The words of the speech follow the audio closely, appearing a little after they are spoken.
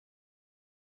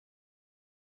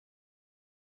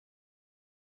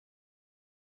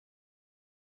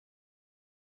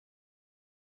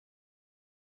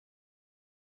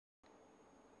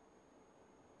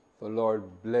The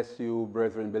Lord bless you,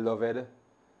 brethren, beloved.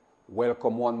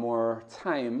 Welcome one more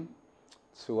time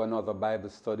to another Bible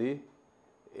study.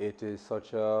 It is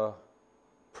such a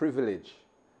privilege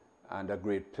and a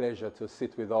great pleasure to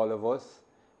sit with all of us.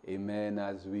 Amen.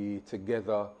 As we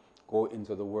together go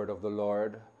into the word of the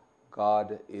Lord.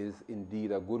 God is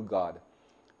indeed a good God.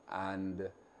 And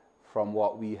from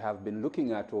what we have been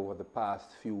looking at over the past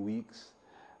few weeks,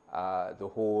 the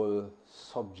whole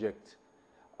subject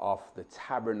of the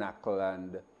tabernacle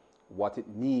and what it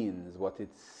means, what it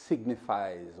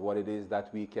signifies, what it is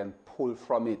that we can pull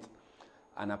from it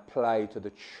and apply to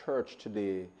the church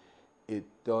today, it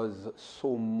does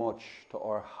so much to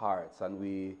our hearts. And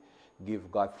we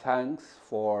give God thanks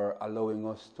for allowing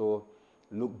us to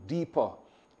look deeper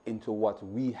into what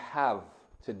we have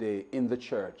today in the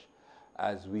church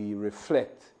as we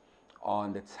reflect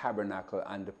on the tabernacle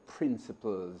and the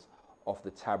principles of the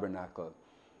tabernacle.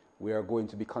 We are going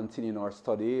to be continuing our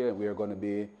study, and we are going to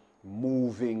be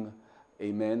moving,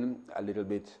 amen, a little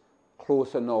bit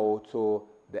closer now to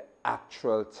the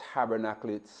actual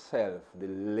tabernacle itself, the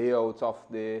layout of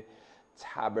the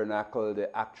tabernacle,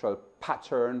 the actual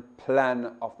pattern,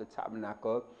 plan of the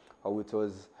tabernacle, how it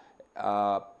was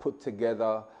put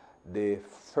together, the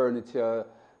furniture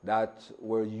that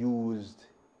were used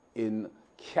in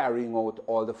carrying out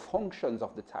all the functions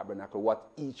of the tabernacle,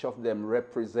 what each of them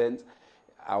represent,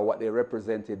 what they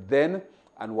represented then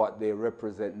and what they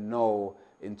represent now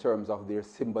in terms of their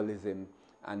symbolism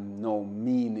and now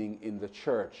meaning in the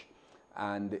church.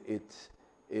 And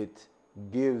it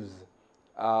gives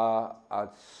a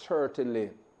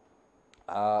certainly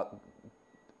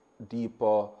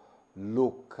deeper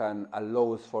look and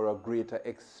allows for a greater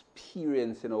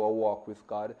experience in our walk with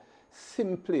God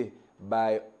simply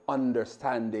by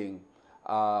understanding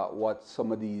what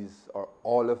some of these or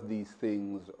all of these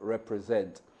things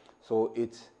represent. So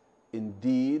it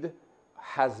indeed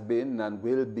has been and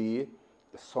will be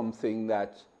something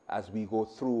that as we go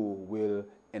through will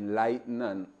enlighten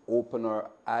and open our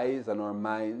eyes and our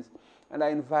minds. And I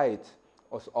invite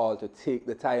us all to take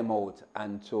the time out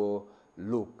and to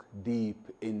look deep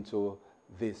into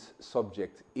this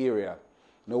subject area.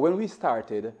 Now, when we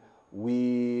started,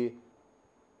 we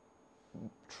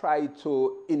tried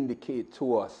to indicate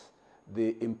to us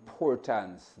the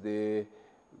importance, the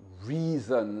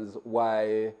reasons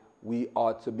why we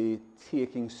ought to be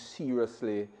taking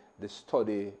seriously the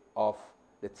study of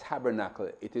the tabernacle.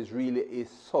 It is really a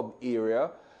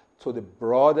sub-area to the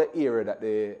broader area that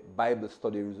the Bible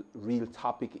study's real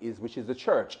topic is, which is the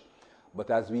church.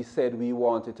 But as we said, we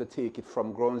wanted to take it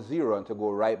from ground zero and to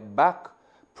go right back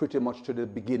pretty much to the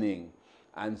beginning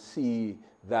and see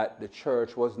that the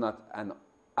church was not an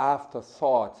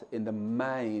afterthought in the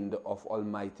mind of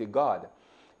Almighty God.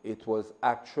 It was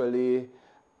actually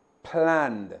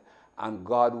planned, and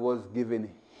God was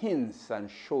giving hints and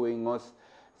showing us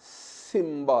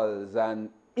symbols and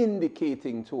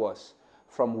indicating to us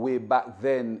from way back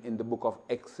then in the book of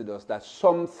Exodus that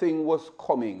something was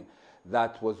coming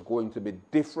that was going to be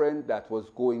different, that was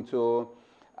going to,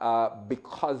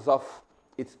 because of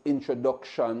its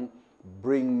introduction,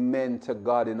 bring men to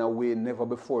God in a way never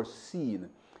before seen.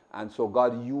 And so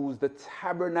God used the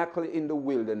tabernacle in the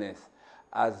wilderness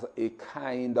as a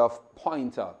kind of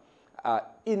pointer,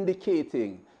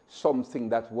 indicating something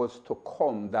that was to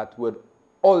come that would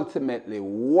ultimately,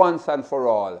 once and for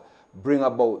all, bring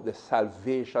about the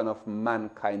salvation of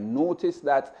mankind. Notice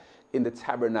that in the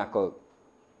tabernacle,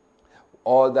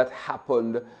 all that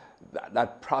happened,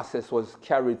 that process was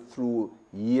carried through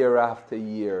year after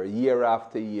year, year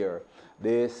after year.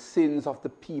 The sins of the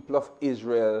people of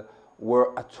Israel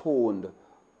were atoned,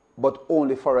 but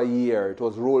only for a year. It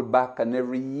was rolled back, and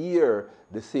every year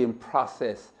the same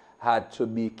process had to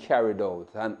be carried out.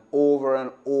 And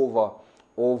over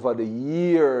the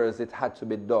years it had to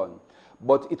be done.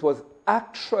 But it was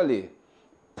actually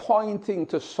pointing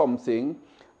to something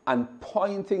and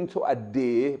pointing to a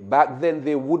day. Back then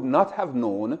they would not have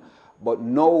known, but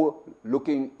now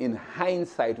looking in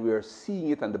hindsight, we are seeing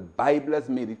it, and the Bible has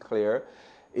made it clear.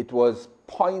 It was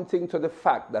pointing to the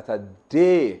fact that a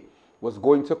day was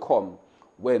going to come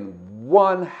when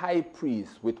one high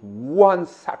priest with one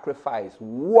sacrifice,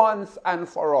 once and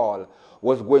for all,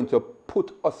 was going to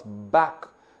put us back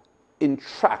on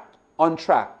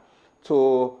track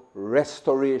to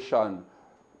restoration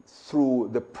through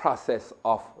the process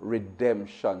of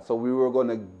redemption. So we were going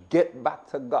to get back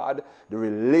to God. The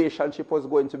relationship was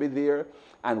going to be there.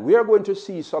 And we are going to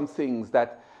see some things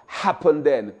that happened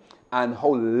then and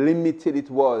how limited it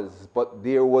was. But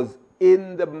there was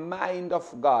in the mind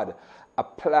of God a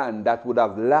plan that would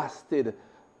have lasted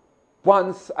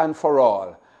once and for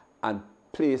all and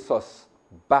place us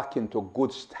back into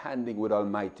good standing with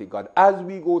Almighty God. As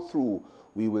we go through,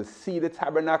 we will see the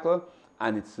tabernacle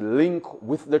and its link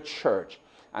with the church.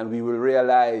 And we will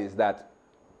realize that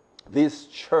this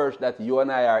church that you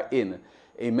and I are in,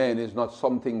 amen, is not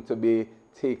something to be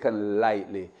taken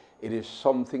lightly. It is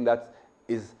something that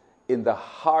is in the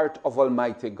heart of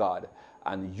Almighty God.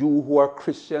 And you who are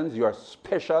Christians, you are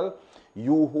special.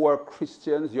 You who are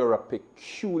Christians, you're a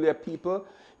peculiar people.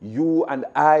 You and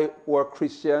I who are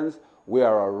Christians, we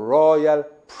are a royal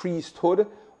priesthood.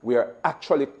 We are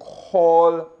actually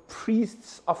called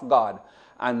priests of God.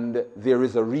 And there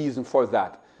is a reason for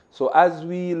that. So as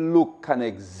we look and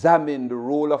examine the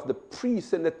role of the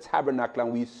priests in the tabernacle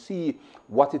and we see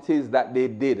what it is that they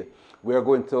did, we are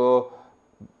going to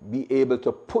be able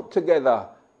to put together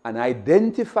and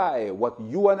identify what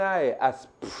you and I as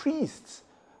priests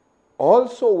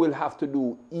also will have to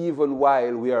do even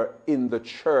while we are in the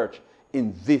church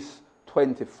in this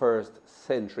 21st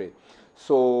century.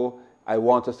 So I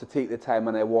want us to take the time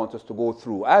and I want us to go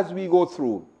through. As we go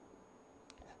through,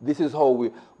 this is how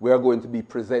we are going to be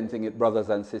presenting it, brothers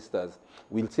and sisters.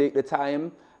 We'll take the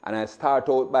time and I start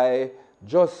out by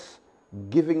just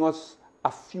giving us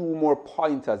a few more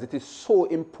pointers. It is so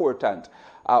important.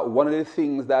 One of the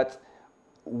things that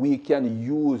we can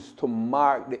use to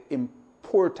mark the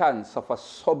importance of a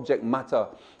subject matter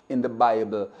in the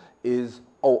Bible is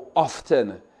how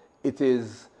often it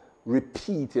is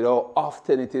repeated, how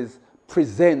often it is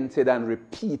presented and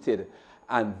repeated.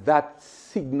 And that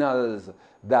signals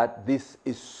that this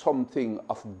is something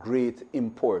of great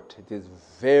import. It is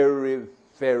very,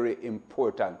 very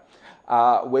important.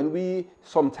 When we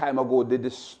some time ago did the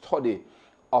study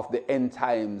of the end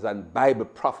times and Bible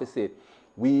prophecy,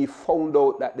 we found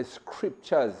out that the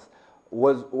scriptures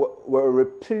were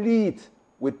replete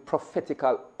with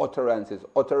prophetical utterances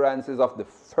of the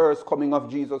first coming of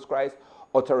Jesus Christ,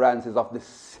 utterances of the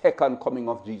second coming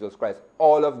of Jesus Christ.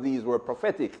 All of these were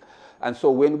prophetic. And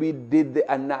so when we did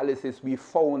the analysis, we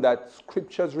found that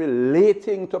scriptures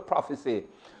relating to prophecy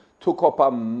took up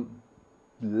a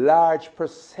large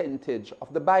percentage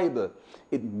of the Bible.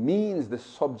 It means the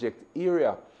subject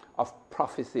area of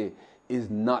prophecy is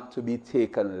not to be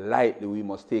taken lightly. We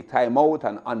must take time out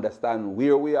and understand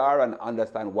where we are and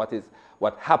understand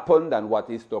what happened and what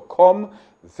is to come.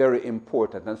 Very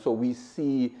important. And so we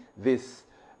see this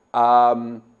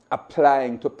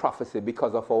applying to prophecy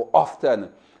because of how often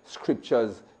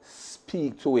scriptures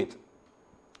speak to it.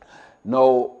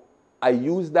 Now, I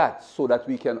use that so that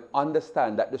we can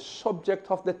understand that the subject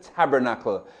of the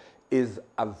tabernacle is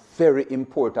a very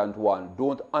important one.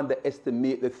 Don't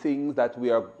underestimate the things that we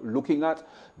are looking at.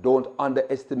 Don't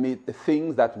underestimate the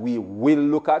things that we will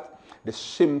look at. The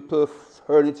simple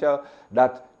furniture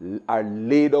that are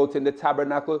laid out in the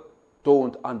tabernacle,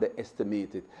 don't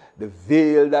underestimate it. The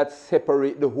veil that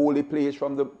separates the holy place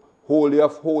from the Holy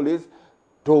of Holies,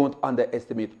 don't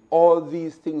underestimate. All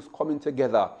these things coming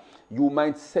together. You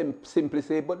might simply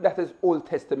say, but that is Old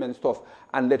Testament stuff,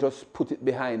 and let us put it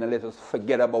behind and let us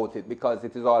forget about it because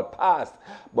it is all past.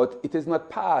 But it is not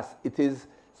past. It is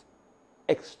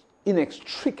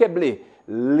inextricably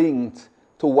linked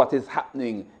to what is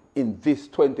happening in this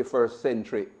 21st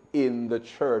century in the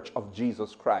Church of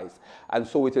Jesus Christ. And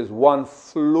so it is one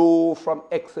flow from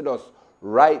Exodus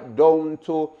right down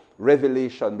to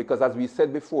Revelation, because as we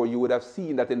said before, you would have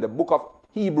seen that in the book of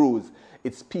Hebrews,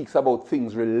 it speaks about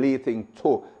things relating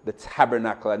to the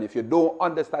tabernacle. And if you don't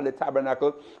understand the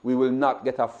tabernacle, we will not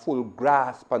get a full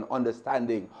grasp and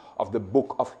understanding of the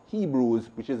book of Hebrews,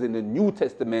 which is in the New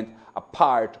Testament, a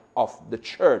part of the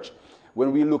church.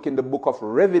 When we look in the book of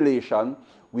Revelation,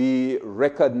 we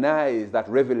recognize that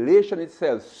Revelation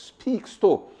itself speaks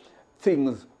to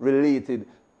things related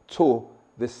to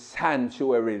the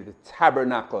sanctuary, the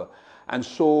tabernacle. And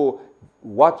so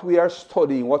what we are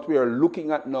studying, what we are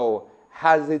looking at now,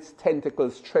 has its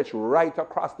tentacles stretched right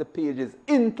across the pages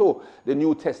into the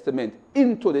New Testament,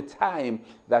 into the time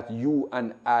that you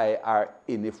and I are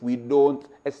in. If we don't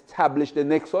establish the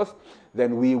nexus,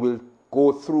 then we will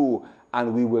go through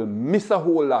and we will miss a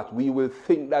whole lot. We will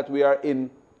think that we are in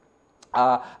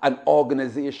an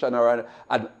organization or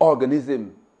an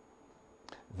organism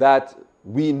that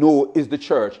we know is the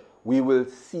church. We will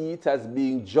see it as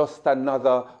being just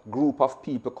another group of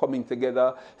people coming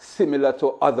together, similar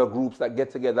to other groups that get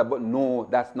together. But no,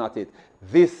 that's not it.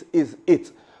 This is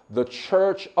it. The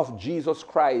Church of Jesus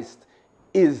Christ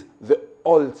is the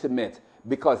ultimate,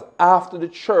 because after the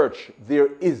church, there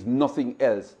is nothing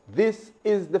else. This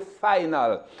is the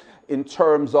final in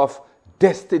terms of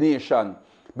destination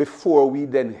before we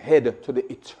then head to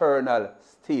the eternal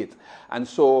state. And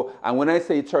when I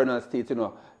say eternal state,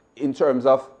 in terms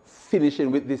of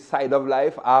finishing with this side of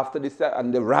life after this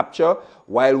and the rapture.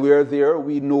 While we're there,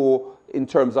 we know in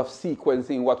terms of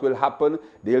sequencing what will happen.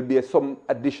 There'll be some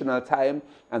additional time,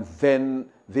 and then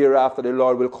thereafter the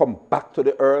Lord will come back to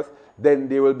the earth. Then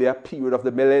there will be a period of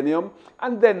the millennium,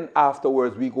 and then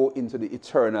afterwards we go into the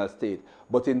eternal state.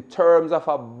 But in terms of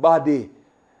a body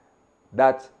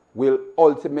that will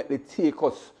ultimately take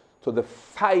us to the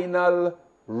final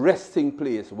resting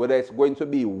place, whether it's going to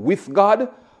be with God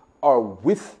or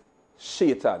with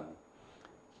Satan,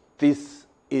 this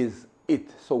is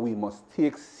it. So we must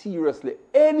take seriously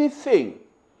anything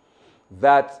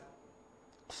that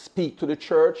speak to the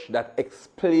church, that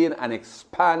explain and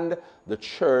expand the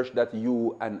church that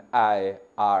you and I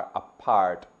are a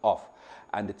part of.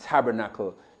 And the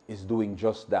tabernacle is doing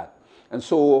just that. And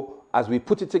so as we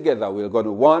put it together, we're going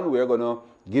to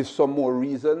give some more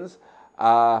reasons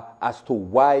as to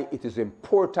why it is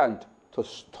important to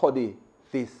study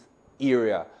this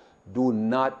area. Do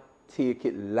not take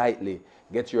it lightly.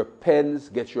 Get your pens,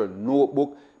 get your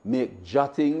notebook, make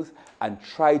jottings, and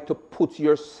try to put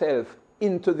yourself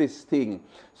into this thing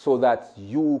so that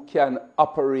you can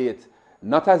operate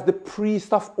not as the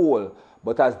priest of old,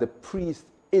 but as the priest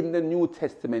in the New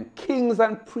Testament. Kings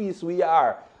and priests we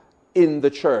are in the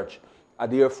church, are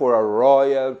therefore a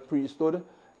royal priesthood,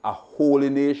 a holy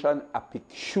nation, a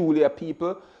peculiar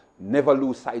people. Never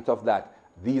lose sight of that.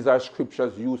 These are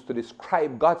scriptures used to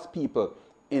describe God's people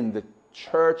in the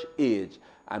church age,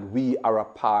 and we are a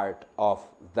part of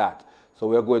that. So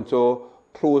we're going to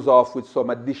close off with some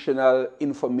additional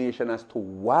information as to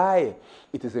why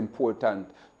it is important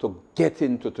to get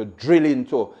into, to drill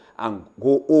into, and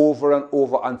go over and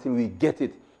over until we get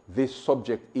it, this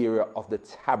subject area of the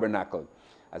tabernacle.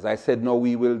 As I said, now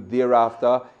we will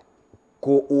thereafter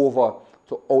go over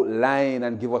to outline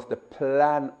and give us the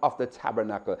plan of the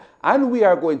tabernacle. And we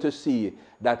are going to see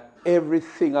that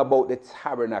everything about the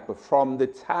tabernacle, from the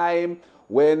time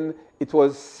when it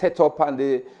was set up and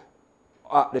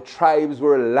the tribes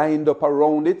were lined up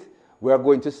around it, we are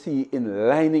going to see in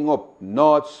lining up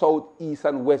north, south, east,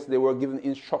 and west, they were given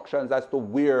instructions as to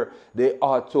where they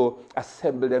ought to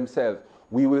assemble themselves.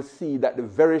 We will see that the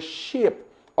very shape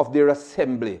of their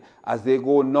assembly, as they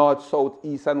go north, south,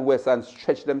 east, and west and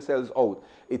stretch themselves out,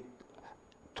 it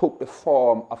took the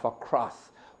form of a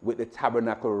cross with the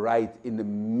tabernacle right in the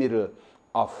middle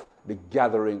of the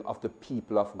gathering of the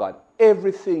people of God.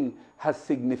 Everything has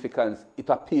significance, it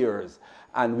appears.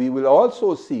 And we will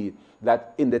also see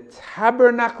that in the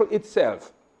tabernacle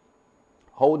itself,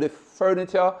 how the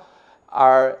furniture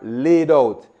are laid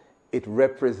out, it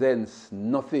represents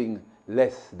nothing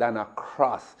less than a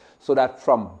cross. So that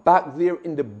from back there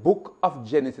in the book of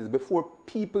Genesis, before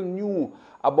people knew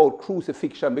about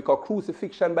crucifixion, because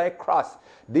crucifixion by cross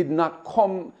did not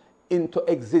come into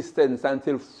existence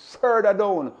until further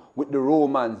down with the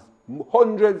Romans,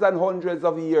 hundreds and hundreds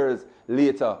of years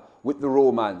later with the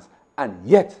Romans. And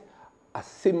yet, a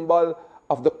symbol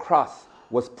of the cross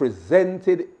was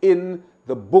presented in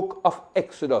the book of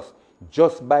Exodus,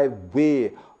 just by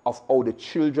way of how the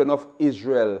children of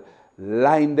Israel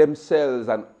lined themselves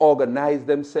and organized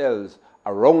themselves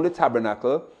around the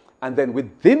tabernacle, and then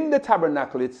within the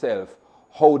tabernacle itself,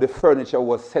 how the furniture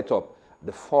was set up,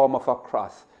 the form of a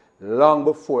cross, long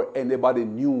before anybody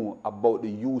knew about the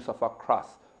use of a cross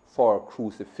for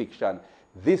crucifixion.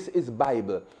 This is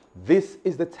Bible. This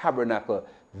is the tabernacle.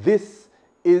 This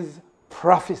is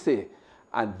prophecy.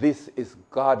 And this is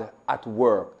God at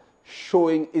work,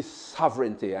 showing his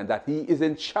sovereignty and that he is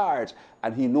in charge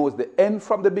and he knows the end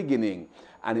from the beginning.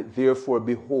 And it therefore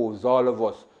behoves all of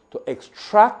us to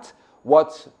extract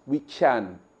what we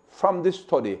can from this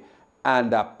study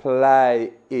and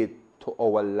apply it to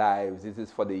our lives. This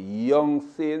is for the young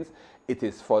saints. It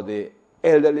is for the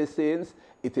elderly saints.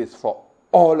 It is for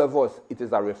all of us. It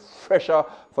is a refresher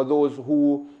for those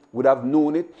who would have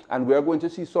known it. And we are going to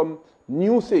see some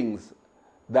new things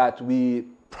that we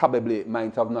probably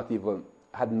might have not even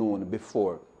had known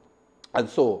before. And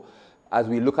so, as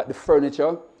we look at the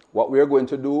furniture, what we are going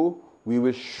to do, we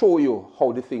will show you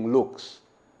how the thing looks.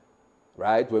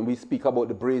 Right? When we speak about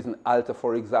the brazen altar,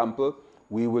 for example,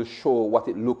 we will show what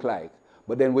it looked like.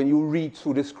 But then when you read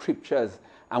through the scriptures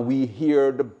and we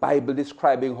hear the Bible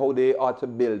describing how they ought to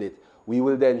build it, we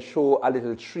will then show a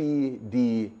little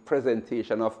 3D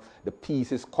presentation of the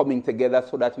pieces coming together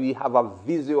so that we have a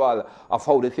visual of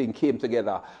how the thing came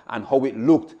together and how it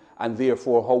looked, and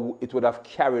therefore how it would have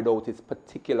carried out its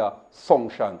particular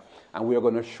function. And we are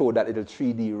going to show that little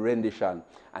 3D rendition.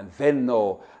 And then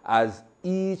now, as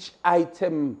each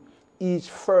item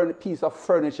each piece of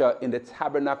furniture in the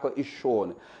tabernacle is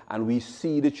shown, and we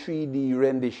see the 3D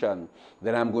rendition,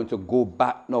 then I'm going to go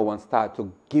back now and start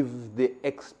to give the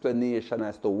explanation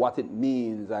as to what it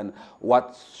means and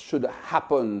what should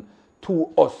happen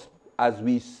to us as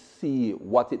we see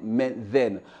what it meant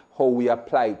then, how we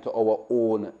apply it to our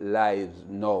own lives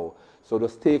now. So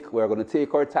we're going to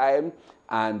take our time,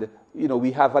 and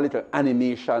we have a little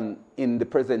animation in the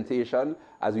presentation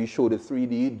as we show the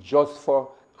 3D, just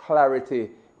for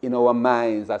clarity in our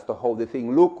minds as to how the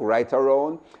thing look right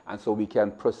around, and so we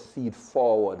can proceed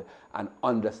forward and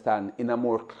understand in a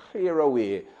more clearer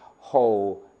way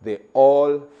how they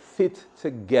all fit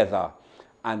together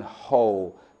and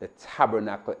how the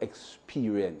tabernacle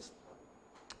experience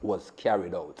was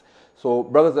carried out. So,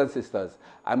 brothers and sisters,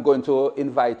 I'm going to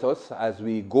invite us as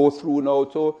we go through now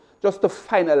to just to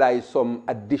finalize some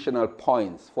additional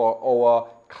points for our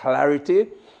clarity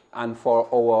and for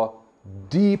our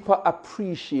deeper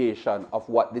appreciation of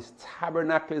what this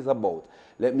tabernacle is about.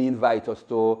 Let me invite us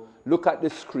to look at the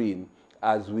screen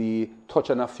as we touch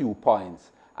on a few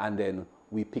points, and then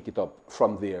we pick it up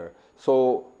from there.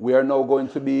 So we are now going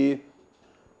to be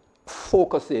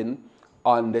focusing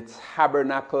on the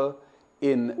tabernacle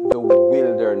in the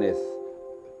wilderness.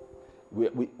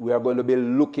 We are going to be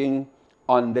looking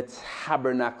on the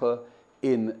tabernacle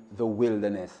in the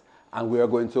wilderness, and we are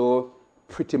going to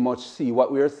pretty much see what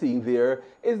we are seeing there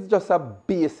is just a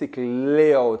basic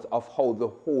layout of how the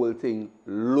whole thing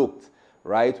looked,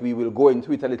 right? We will go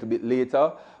into it a little bit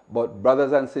later, but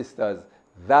brothers and sisters,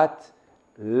 that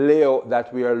layout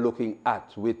that we are looking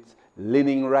at with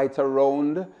linen right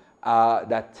around,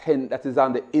 that tent that is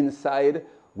on the inside,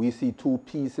 we see two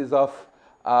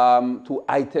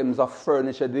items of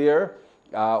furniture there.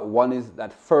 One is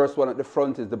that first one at the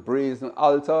front is the brazen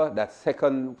altar. That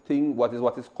second thing, what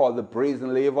is called the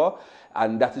brazen laver,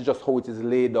 and that is just how it is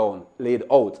laid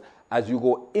out. As you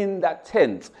go in that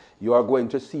tent, you are going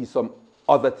to see some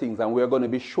other things, and we are going to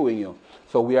be showing you.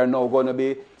 So we are now going to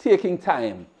be taking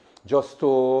time just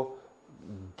to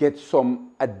get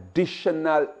some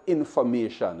additional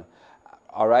information.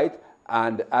 All right,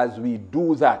 and as we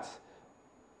do that,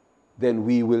 then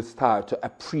we will start to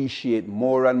appreciate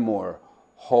more and more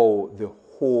how the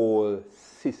whole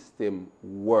system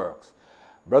works.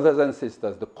 Brothers and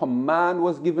sisters, the command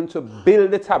was given to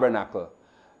build the tabernacle.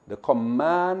 The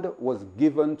command was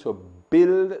given to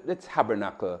build the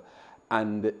tabernacle.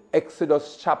 And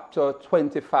Exodus chapter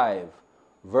 25,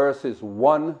 verses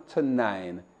 1 to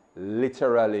 9,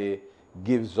 literally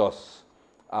gives us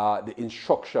the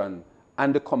instruction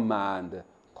and the command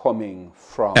coming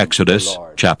from Exodus the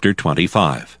Lord. chapter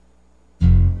 25.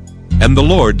 And the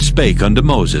Lord spake unto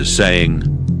Moses, saying,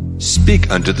 Speak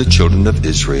unto the children of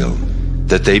Israel,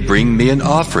 that they bring me an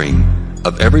offering.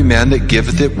 Of every man that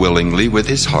giveth it willingly with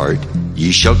his heart,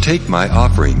 ye shall take my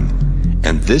offering.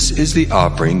 And this is the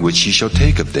offering which ye shall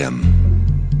take of them: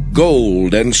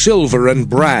 gold and silver and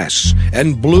brass,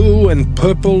 and blue and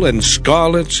purple and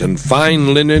scarlet, and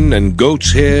fine linen and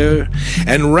goat's hair,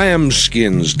 and ram's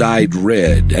skins dyed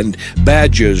red, and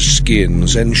badger's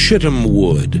skins, and shittim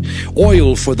wood,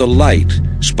 oil for the light,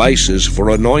 spices for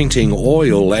anointing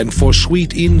oil and for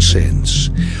sweet incense,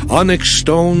 onyx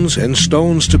stones, and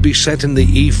stones to be set in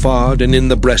the ephod and in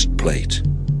the breastplate.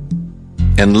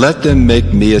 And let them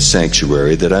make me a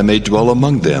sanctuary, that I may dwell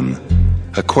among them,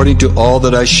 according to all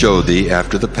that I show thee,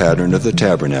 after the pattern of the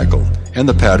tabernacle, and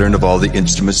the pattern of all the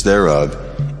instruments thereof,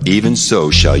 even so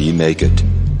shall ye make it.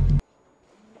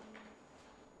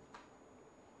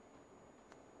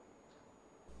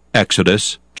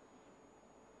 Exodus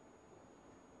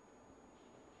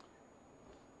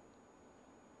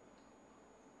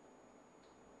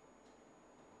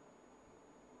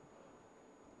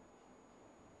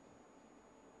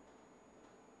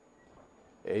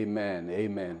Amen,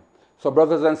 amen. So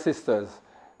brothers and sisters,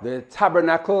 the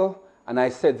tabernacle, and I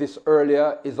said this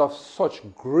earlier, is of such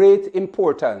great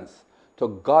importance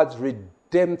to God's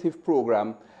redemptive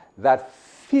program that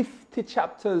 50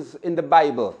 chapters in the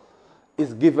Bible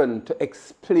is given to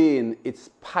explain its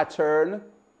pattern,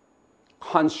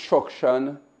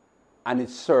 construction, and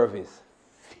its service.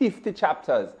 50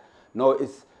 chapters. Now,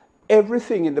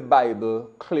 everything in the Bible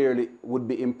clearly would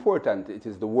be important. It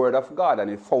is the Word of God, and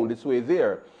it found its way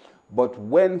there. But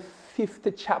when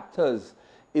 50 chapters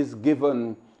is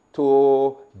given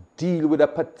to deal with a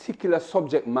particular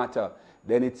subject matter,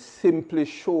 then it simply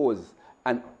shows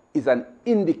and is an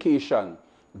indication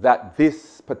that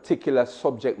this particular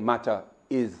subject matter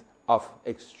is of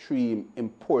extreme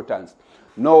importance.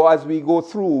 Now, as we go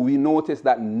through, we notice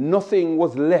that nothing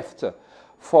was left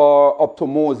up to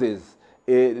Moses.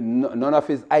 None of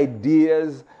his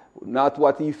ideas not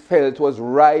what he felt was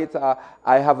right.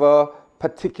 I have a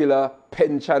particular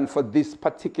penchant for this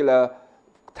particular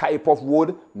type of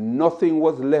wood. Nothing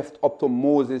was left up to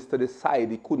Moses to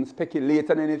decide. He couldn't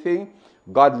speculate on anything.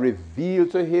 God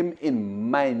revealed to him in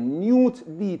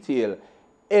minute detail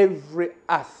every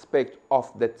aspect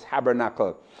of the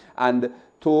tabernacle. And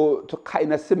to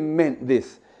kind of cement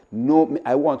this,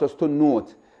 I want us to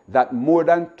note that more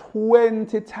than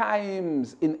 20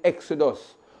 times in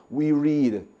Exodus we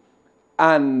read,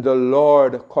 and the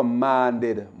Lord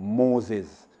commanded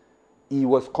Moses. He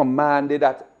was commanded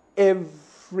at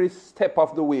every step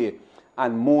of the way.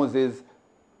 And Moses,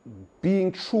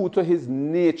 being true to his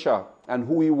nature and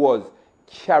who he was,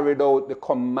 carried out the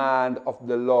command of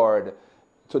the Lord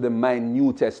to the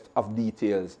minutest of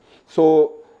details.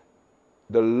 So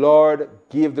the Lord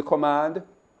gave the command.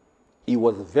 He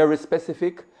was very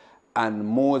specific, and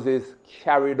Moses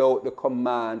carried out the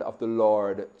command of the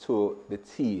Lord to the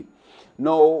T.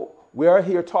 Now, we are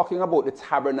here talking about the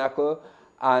tabernacle,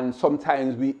 and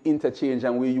sometimes we interchange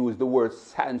and we use the word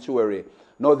sanctuary.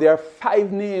 Now, there are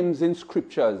 5 names in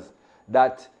scriptures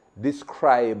that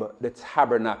describe the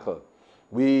tabernacle.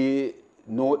 We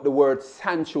note the word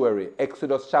sanctuary.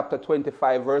 Exodus chapter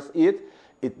 25, verse 8.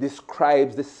 It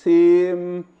describes the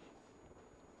same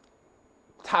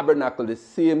tabernacle, the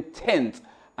same tent,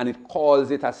 and it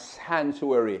calls it a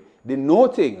sanctuary,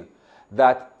 denoting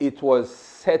that it was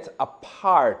set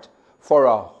apart for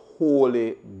a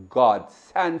holy God.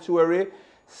 Sanctuary,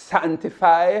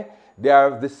 sanctify, they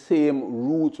are the same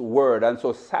root word. And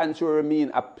so sanctuary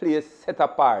means a place set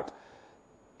apart,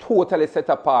 totally set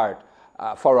apart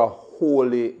for a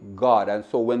holy God. And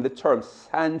so when the term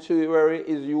sanctuary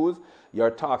is used, you're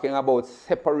talking about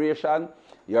separation,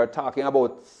 you're talking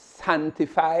about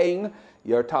sanctifying,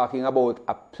 you're talking about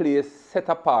a place set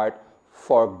apart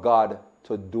for God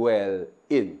to dwell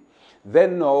in.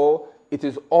 Then now, it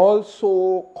is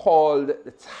also called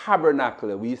the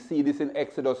tabernacle. We see this in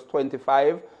Exodus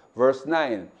 25, verse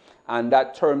 9. And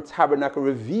that term tabernacle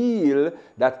reveals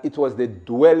that it was the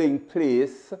dwelling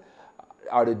place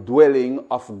or the dwelling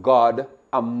of God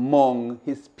among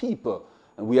his people.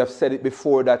 And we have said it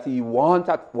before that he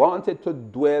wanted to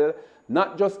dwell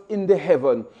not just in the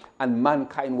heaven and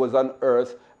mankind was on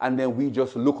earth and then we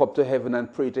just look up to heaven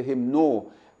and pray to him.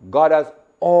 No, God has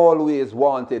always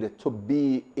wanted to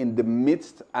be in the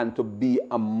midst and to be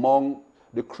among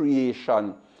the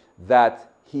creation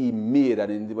that he made.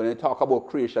 And when I talk about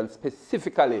creation,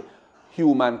 specifically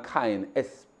humankind,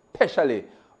 especially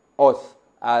us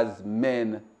as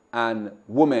men and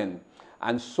women.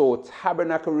 And so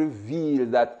tabernacle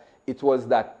revealed that it was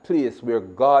that place where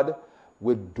God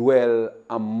would dwell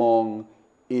among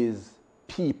his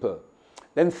people.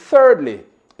 Then thirdly,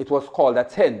 it was called a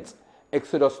tent.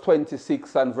 Exodus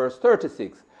 26 and verse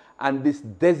 36. And this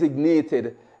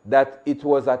designated that it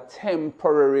was a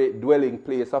temporary dwelling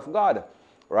place of God,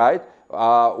 right?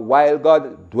 While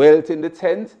God dwelt in the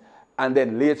tent, and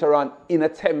then later on in a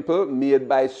temple made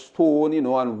by stone,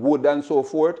 and wood and so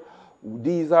forth,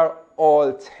 these are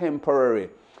all temporary.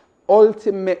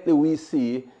 Ultimately, we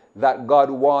see that God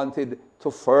wanted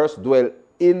to first dwell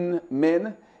in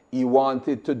men. He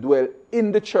wanted to dwell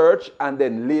in the church, and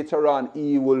then later on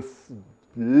he will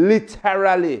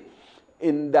literally,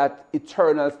 in that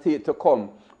eternal state to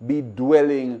come, be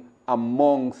dwelling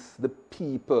amongst the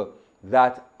people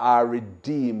that are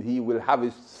redeemed. He will have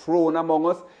his throne among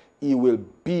us. He will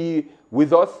be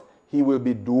with us. He will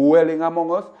be dwelling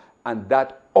among us. And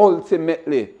that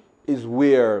ultimately is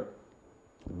where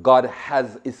God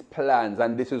has his plans.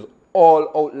 And this is all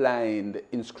outlined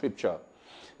in Scripture.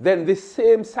 Then this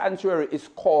same sanctuary is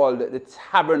called the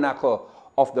Tabernacle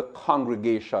of the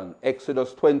Congregation.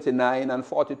 Exodus 29 and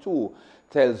 42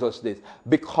 tells us this.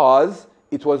 Because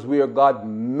it was where God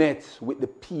met with the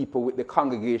people, with the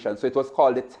congregation. So it was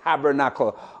called the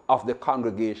Tabernacle of the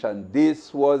Congregation.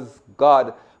 This was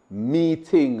God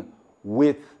meeting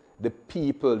with the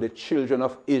people, the children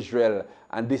of Israel.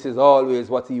 And this is always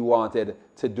what he wanted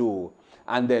to do.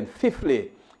 And then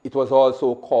fifthly, it was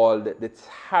also called the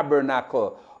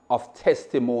Tabernacle of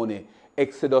Testimony.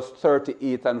 Exodus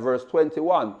 38 and verse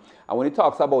 21. And when it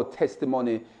talks about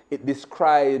testimony, it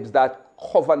describes that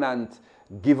covenant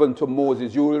given to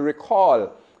Moses. You will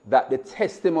recall that the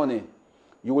testimony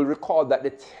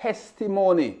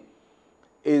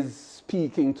is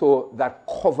speaking to that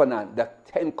covenant, that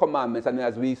 10 commandments. And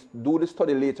as we do the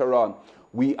study later on,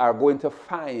 we are going to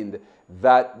find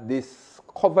that this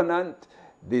covenant,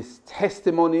 this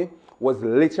testimony, was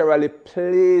literally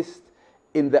placed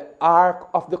in the Ark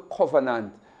of the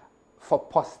Covenant for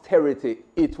posterity.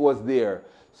 It was there.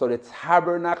 So the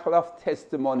Tabernacle of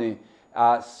Testimony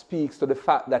speaks to the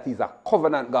fact that he's a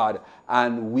covenant God,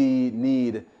 and we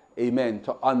need, amen,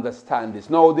 to understand this.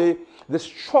 Now, the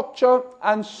structure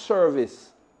and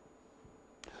service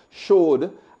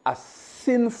showed a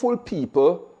sinful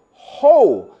people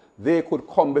how they could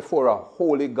come before a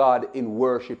holy God in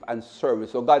worship and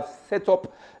service. So God set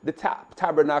up the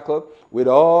tabernacle with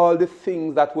all the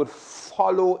things that would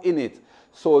follow in it,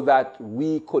 so that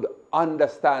we could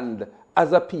understand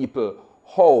as a people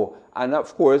how, and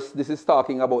of course this is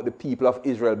talking about the people of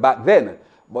Israel back then,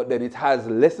 but then it has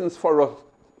lessons for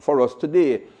us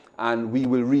today, and we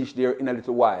will reach there in a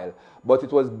little while. But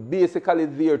it was basically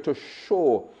there to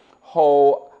show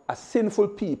how a sinful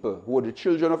people, who were the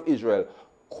children of Israel,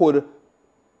 could,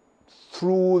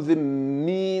 through the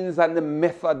means and the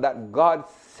method that God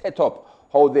set up,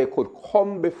 how they could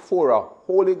come before a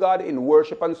holy God in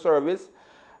worship and service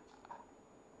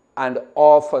and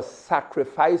offer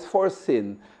sacrifice for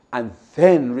sin, and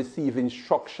then receive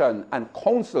instruction and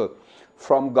counsel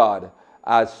from God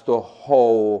as to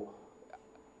how,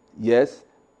 yes,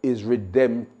 his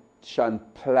redemption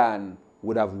plan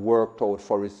would have worked out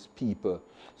for his people.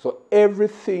 So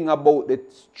everything about the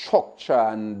structure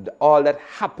and all that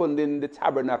happened in the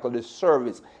tabernacle, the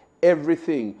service,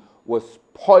 everything was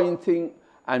pointing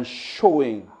and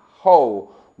showing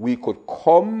how we could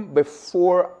come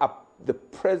before the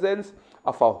presence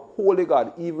of a holy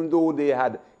God, even though they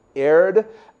had erred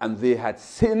and they had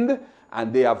sinned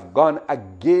and they have gone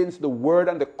against the word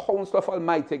and the counsel of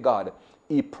Almighty God.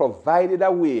 He provided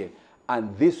a way,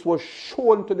 and this was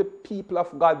shown to the people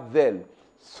of God then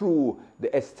through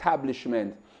the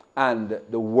establishment and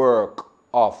the work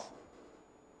of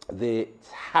the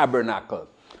tabernacle.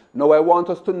 Now I want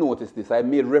us to notice this. I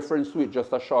made reference to it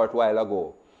just a short while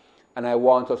ago, and I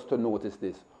want us to notice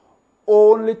this.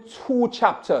 Only 2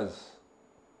 chapters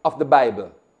of the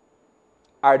Bible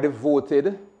are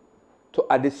devoted to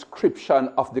a description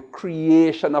of the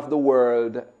creation of the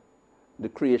world, the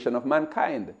creation of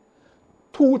mankind.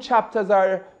 2 chapters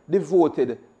are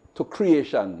devoted to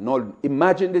creation. Now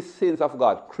imagine the scenes of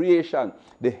God. Creation,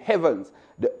 the heavens,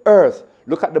 the earth.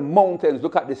 Look at the mountains,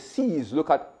 look at the seas,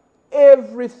 look at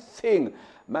everything.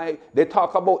 They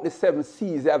talk about the 7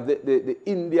 seas. You have the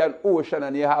Indian Ocean,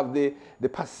 and you have the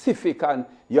Pacific, and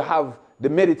you have the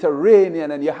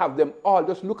Mediterranean, and you have them all.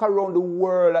 Just look around the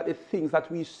world at the things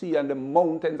that we see, and the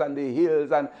mountains and the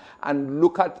hills, and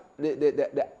look at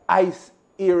the ice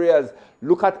areas.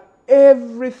 Look at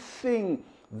everything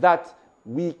that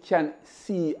we can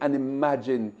see and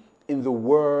imagine in the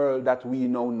world that we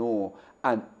now know.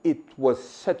 And it was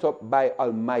set up by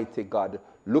Almighty God.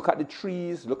 Look at the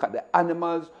trees, look at the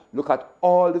animals, look at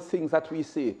all the things that we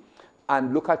see.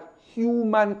 And look at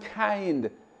humankind,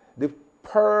 the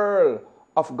pearl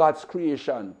of God's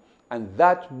creation. And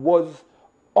that was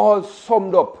all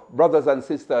summed up, brothers and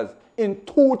sisters, in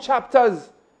 2 chapters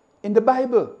in the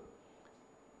Bible.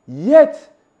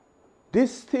 Yet,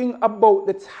 this thing about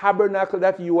the tabernacle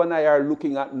that you and I are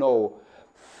looking at now,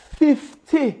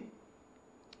 50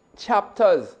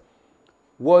 chapters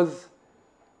was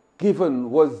given,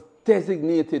 was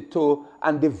designated to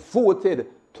and devoted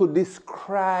to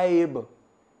describe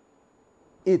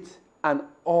it and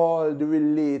all the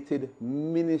related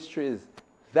ministries.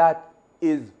 That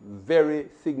is very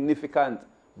significant,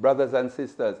 brothers and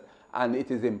sisters, and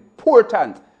it is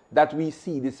important that we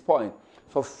see this point.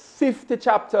 So 50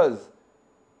 chapters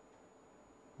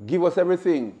give us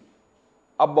everything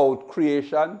about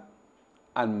creation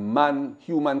and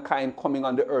humankind coming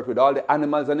on the earth with all the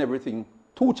animals and everything.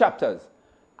 2 chapters.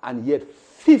 And yet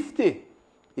 50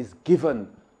 is given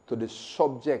to the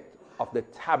subject of the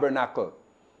tabernacle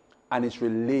and its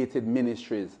related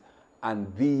ministries.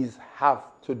 And these have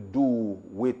to do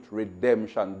with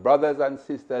redemption. Brothers and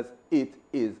sisters, it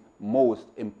is most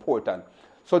important.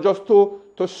 So just to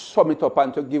sum it up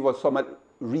and to give us some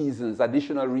reasons,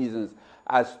 additional reasons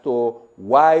as to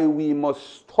why we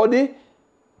must study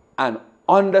and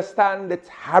understand the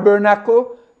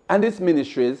tabernacle and its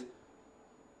ministries,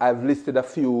 I've listed a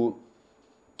few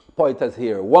pointers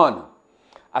here. 1,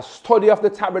 a study of the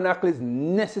tabernacle is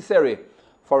necessary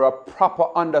for a proper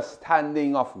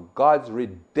understanding of God's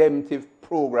redemptive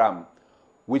program,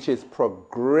 which is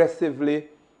progressively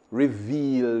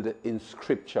revealed in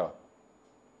Scripture.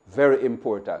 Very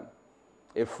important.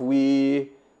 If we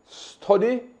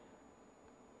study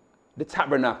the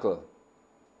tabernacle,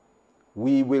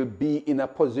 we will be in a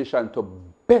position to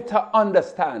better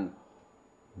understand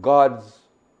God's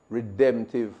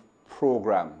redemptive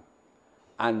program.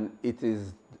 And it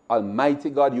is Almighty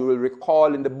God. You will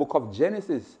recall in the book of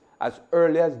Genesis, as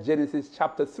early as Genesis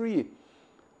chapter 3,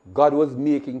 God was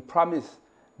making promise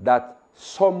that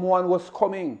someone was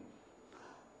coming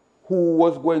who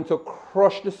was going to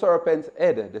crush the serpent's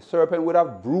head. The serpent would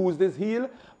have bruised his heel,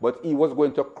 but he was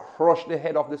going to crush the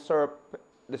head of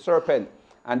the serpent.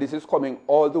 And this is coming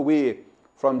all the way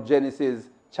from Genesis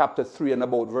chapter 3 and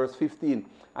about verse 15.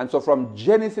 And so from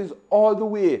Genesis all the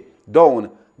way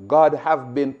down, God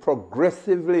have been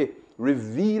progressively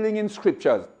revealing in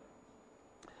scriptures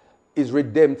his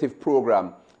redemptive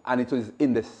program. And it is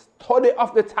in the study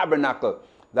of the tabernacle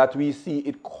that we see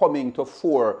it coming to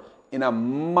fore in a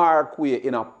marked way,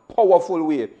 in a powerful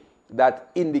way, that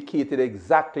indicated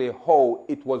exactly how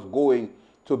it was going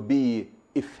to be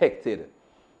effected.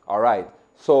 All right.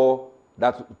 So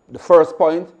that's the first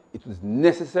point. It was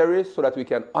necessary so that we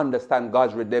can understand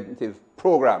God's redemptive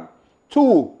program.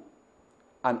 2,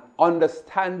 an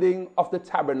understanding of the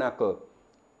tabernacle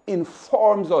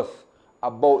informs us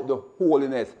about the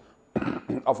holiness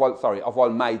of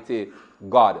Almighty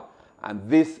God. And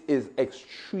this is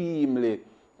extremely,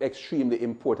 extremely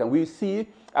important. We see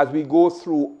as we go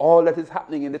through all that is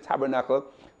happening in the tabernacle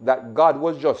that God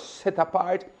was just set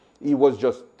apart. He was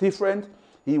just different.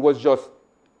 He was just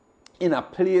in a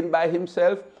plane by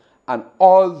himself. And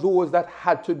all those that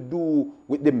had to do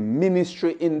with the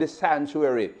ministry in the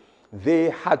sanctuary, they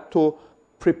had to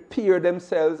prepare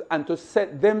themselves and to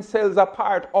set themselves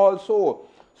apart also.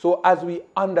 So as we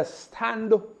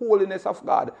understand the holiness of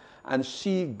God and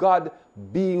see God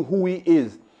being who he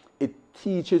is, it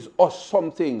teaches us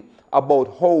something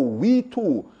about how we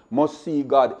too must see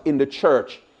God in the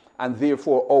church, and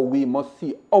therefore how we must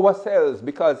see ourselves,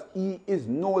 because he is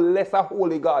no less a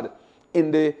holy God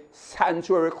in the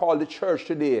sanctuary called the church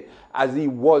today as he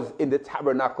was in the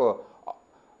tabernacle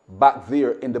back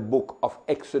there in the book of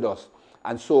Exodus.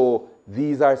 And so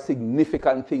these are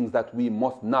significant things that we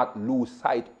must not lose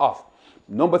sight of.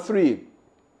 Number 3,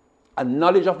 a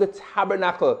knowledge of the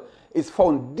tabernacle is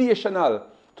foundational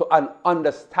to an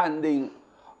understanding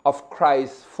of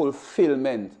Christ's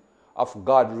fulfillment of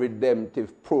God's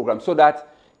redemptive program. So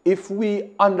that if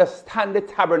we understand the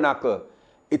tabernacle,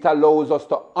 it allows us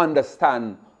to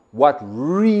understand what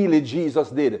really Jesus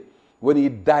did when he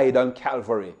died on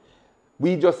Calvary.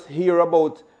 We just hear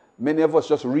about, many of us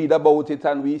just read about it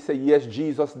and we say, yes,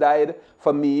 Jesus died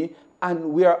for me.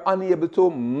 And we are unable to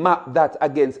map that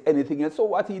against anything else. So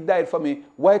what, he died for me?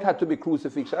 Why it had to be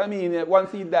crucifixion? I mean,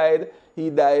 once he died.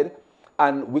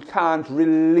 And we can't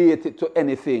relate it to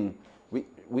anything.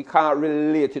 We can't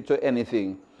relate it to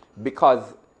anything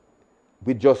because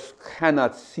we just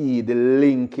cannot see the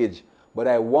linkage. But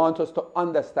I want us to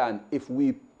understand, if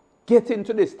we get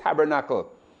into this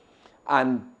tabernacle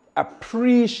and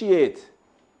appreciate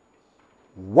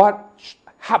what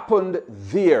happened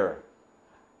there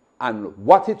and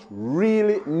what it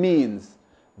really means,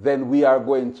 then we are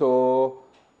going to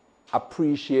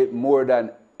appreciate more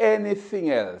than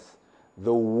anything else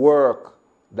the work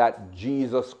that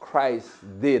Jesus Christ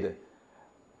did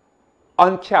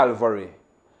on Calvary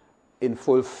in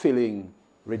fulfilling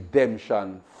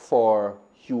redemption for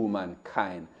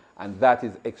humankind. And that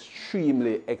is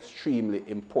extremely, extremely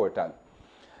important.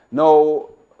 Now,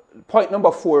 point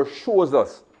number 4 shows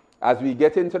us, as we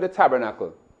get into the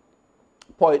tabernacle,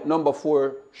 point number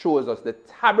 4 shows us the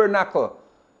tabernacle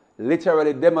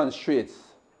literally demonstrates,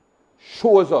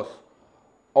 shows us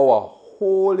our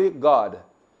holy God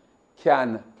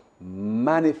can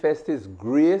manifest his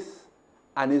grace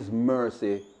and his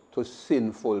mercy to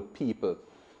sinful people.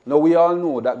 Now we all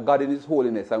know that God in his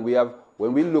holiness, and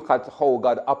when we look at how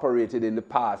God operated in the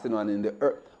past, and in the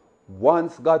earth,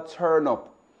 once God turned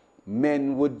up,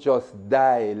 men would just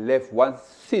die, left. Once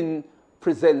sin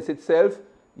presents itself,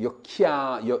 you're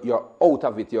out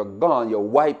of it, you're gone, you're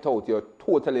wiped out, you're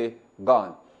totally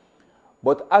gone.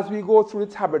 But as we go through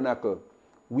the tabernacle,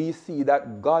 we see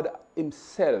that God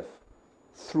himself,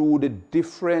 through the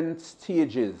different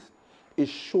stages, is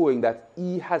showing that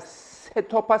he has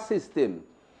set up a system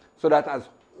so that as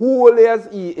holy as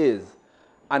he is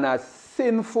and as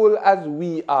sinful as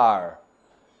we are,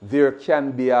 there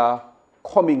can be a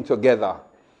coming together.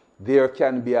 There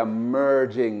can be a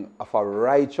merging of a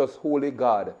righteous, holy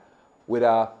God with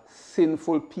a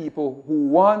sinful people who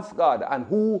wants God and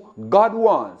who God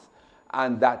wants.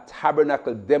 And that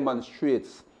tabernacle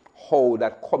demonstrates how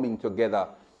that coming together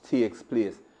takes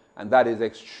place. And that is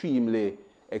extremely,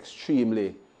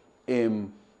 extremely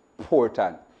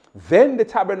important. Then the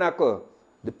tabernacle,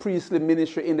 the priestly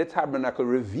ministry in the tabernacle,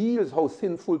 reveals how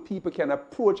sinful people can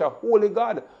approach a holy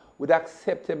God with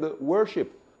acceptable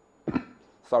worship.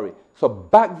 So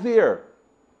back there,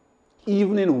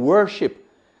 even in worship,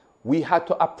 we had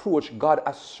to approach God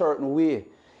a certain way.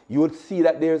 You would see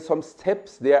that there are some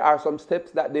steps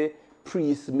that the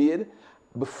priests made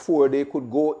before they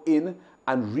could go in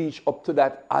and reach up to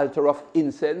that altar of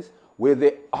incense where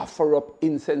they offer up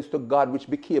incense to God, which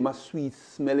became a sweet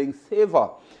smelling savor.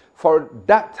 For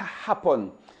that to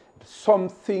happen, some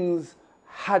things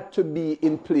had to be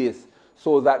in place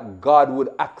so that God would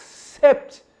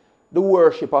accept the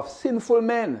worship of sinful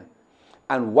men.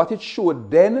 And what it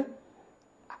showed then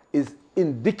is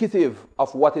indicative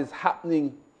of what is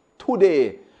happening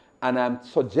today. And I'm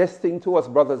suggesting to us,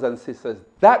 brothers and sisters,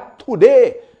 that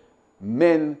today,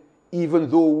 men, even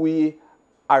though we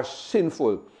are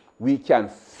sinful, we can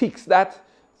fix that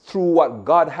through what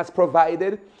God has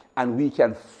provided, and we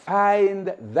can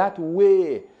find that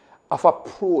way of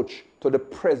approach to the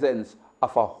presence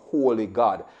of a holy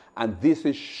God. And this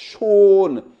is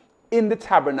shown in the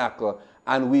tabernacle,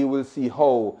 and we will see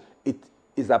how it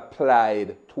is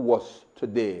applied to us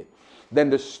today. Then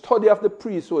the study of the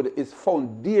priesthood is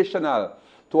foundational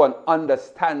to an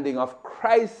understanding of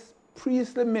Christ's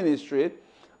priestly ministry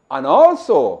and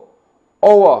also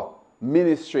our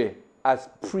ministry as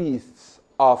priests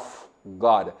of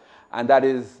God. And that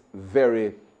is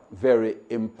very, very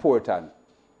important.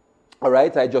 All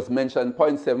right, I just mentioned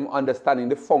point 7, understanding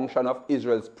the function of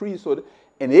Israel's priesthood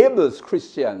enables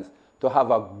Christians to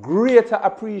have a greater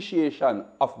appreciation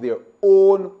of their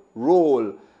own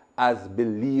role as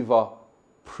believer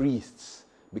priests,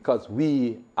 because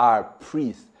we are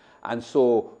priests. And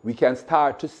so we can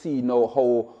start to see now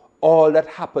how all that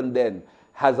happened then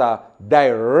has a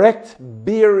direct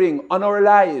bearing on our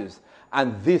lives.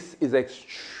 And this is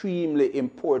extremely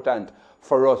important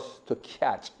for us to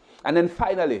catch. And then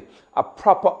finally, a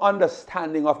proper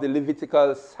understanding of the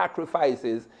Levitical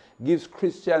sacrifices gives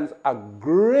Christians a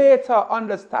greater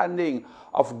understanding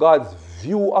of God's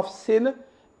view of sin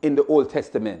in the Old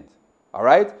Testament. All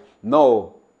right?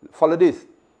 Now, follow this.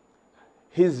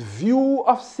 His view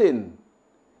of sin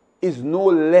is no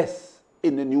less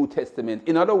in the New Testament.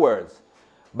 In other words,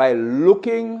 by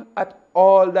looking at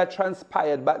all that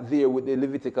transpired back there with the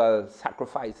Levitical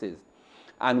sacrifices,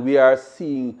 and we are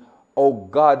seeing how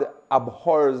God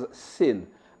abhors sin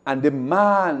and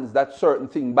demands that certain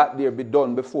thing back there be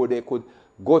done before they could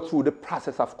go through the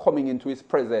process of coming into his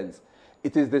presence.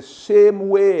 It is the same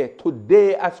way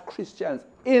today as Christians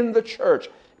in the church,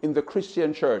 in the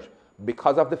Christian church,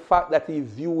 because of the fact that he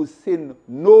views sin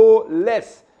no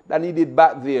less than he did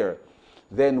back there.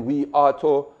 Then we ought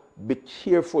to be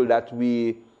careful that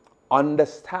we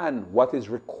understand what is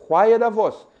required of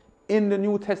us in the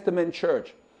New Testament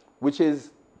church, which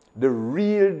is the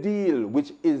real deal,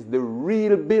 which is the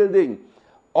real building.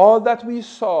 All that we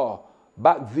saw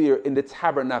back there in the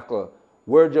tabernacle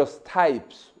were just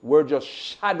types, were just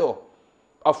shadow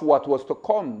of what was to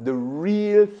come. The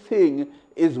real thing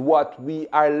is what we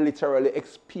are literally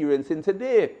experiencing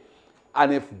today.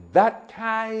 And if that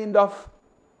kind of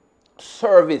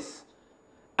service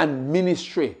and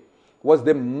ministry was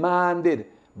demanded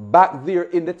back there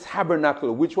in the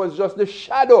tabernacle, which was just the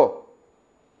shadow,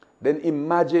 then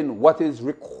imagine what is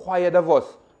required of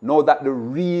us now that the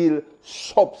real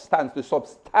substance, the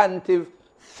substantive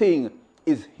thing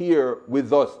is here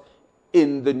with us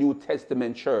in the New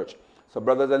Testament church. So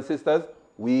brothers and sisters,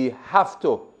 we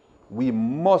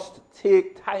must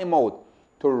take time out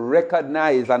to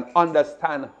recognize and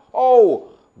understand how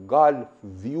God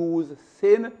views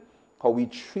sin, how he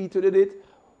treated it,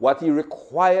 what he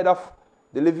required of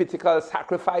the Levitical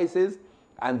sacrifices,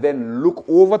 and then look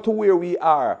over to where we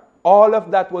are. All of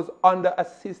that was under a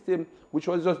system which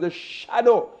was just the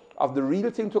shadow of the real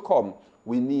thing to come.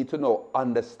 We need to now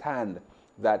understand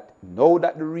that now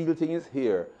that the real thing is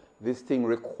here, this thing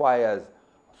requires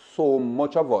so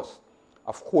much of us.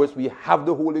 Of course, we have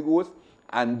the Holy Ghost,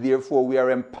 and therefore we are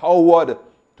empowered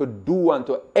to do and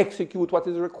to execute what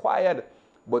is required.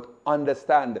 But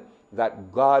understand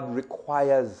that God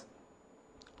requires,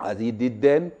 as he did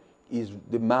then, is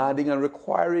demanding and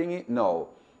requiring it now,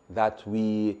 that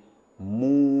we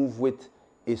move with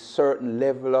a certain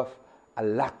level of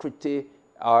alacrity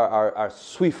or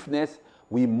swiftness.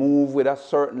 We move with a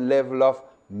certain level of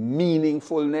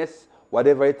meaningfulness,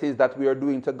 whatever it is that we are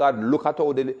doing to God. Look at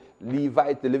how the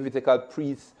Levitical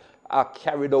priests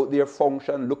carried out their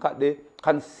function. Look at the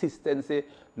consistency.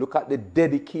 Look at the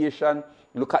dedication.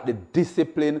 Look at the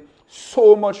discipline.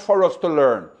 So much for us to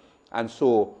learn. And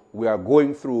so we are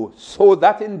going through so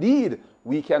that indeed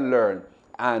we can learn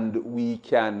and we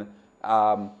can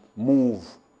move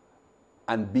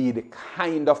and be the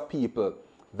kind of people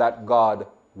that God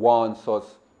wants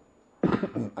us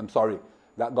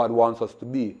that God wants us to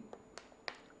be.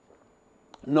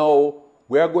 Now,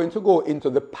 we are going to go into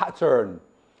the pattern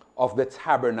of the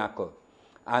tabernacle,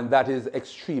 and that is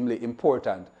extremely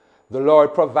important. The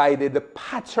Lord provided the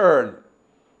pattern.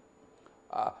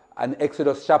 And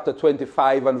Exodus chapter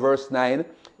 25 and verse 9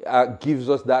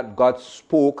 gives us that God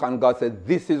spoke and God said,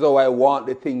 this is how I want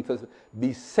the thing to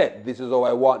be set. This is how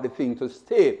I want the thing to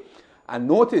stay. And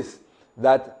notice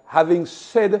that having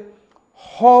said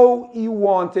how he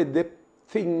wanted the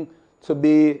thing to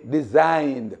be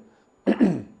designed,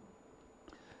 the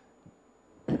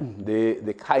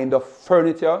kind of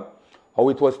furniture, how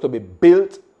it was to be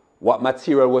built, what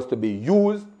material was to be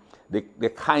used,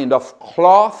 the kind of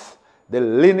cloth, the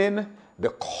linen, the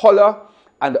color,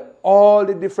 and all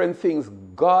the different things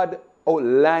God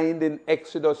outlined in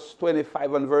Exodus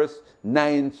 25 and verse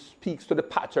 9 speaks to the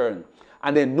pattern.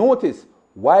 And then notice,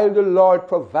 while the Lord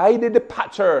provided the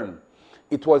pattern,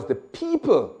 it was the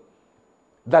people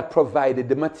that provided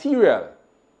the material.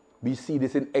 We see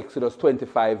this in Exodus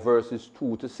 25 verses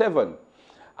 2 to 7.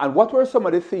 And what were some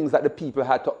of the things that the people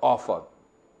had to offer?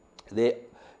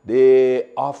 The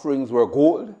offerings were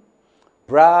gold,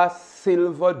 brass,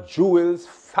 silver, jewels,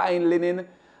 fine linen,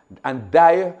 and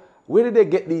dye. Where did they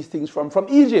get these things from? From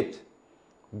Egypt.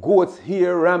 Goat's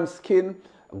hair, ram skin.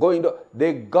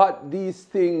 They got these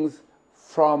things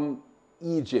from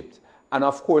Egypt. And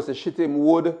of course, the shittim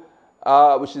wood,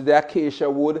 which is the acacia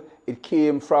wood, it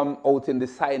came from out in the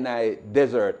Sinai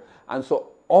desert. And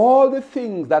so all the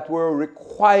things that were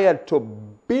required to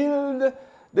build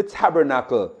the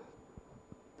tabernacle,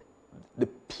 the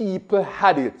people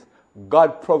had it.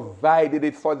 God provided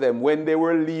it for them. When they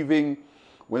were leaving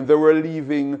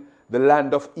the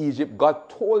land of Egypt, God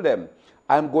told them,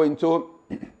 I'm going to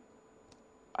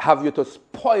have you to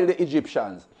spoil the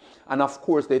Egyptians. And of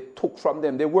course, they took from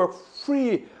them. They were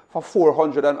free for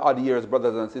 400 and odd years,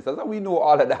 brothers and sisters. And we know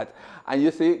all of that. And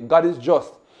you see, God is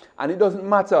just. And it doesn't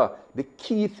matter. The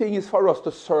key thing is for us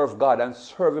to serve God and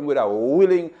serve him with a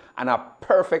willing and a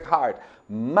perfect heart.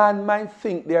 Man might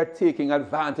think they are taking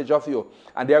advantage of you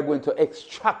and they are going to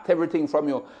extract everything from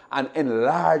you and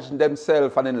enlarge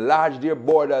themselves and enlarge their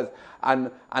borders and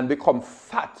become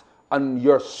fat on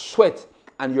your sweat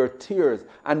and your tears.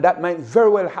 And that might very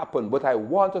well happen. But I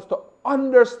want us to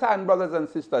understand, brothers and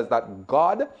sisters, that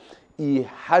God, he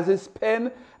has his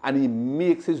pen and he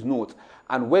makes his notes.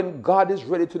 And when God is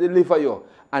ready to deliver you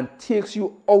and takes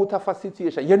you out of a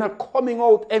situation, you're not coming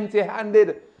out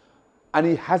empty-handed. And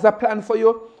he has a plan for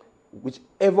you.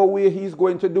 Whichever way he's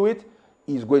going to do it,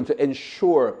 he's going to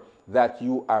ensure that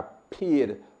you are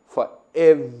paid for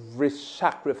every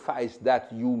sacrifice that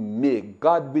you make.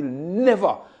 God will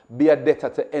never be a debtor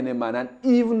to any man. And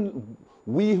even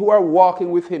we who are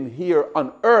walking with him here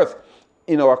on earth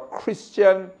in our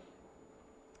Christian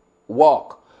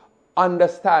walk,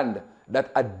 understand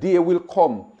that a day will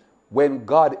come when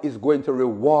God is going to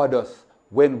reward us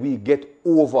when we get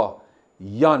over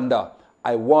yonder.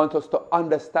 I want us to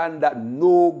understand that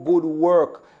no good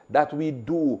work that we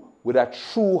do with a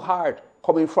true heart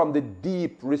coming from the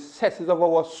deep recesses of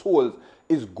our souls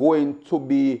is going to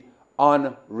be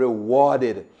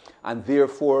unrewarded. And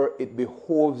therefore, it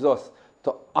behoves us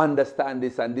to understand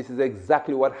this. And this is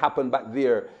exactly what happened back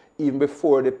there, even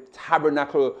before the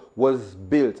tabernacle was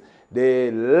built. They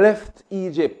left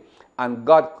Egypt, and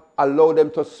God allowed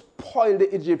them to spoil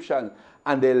the Egyptians.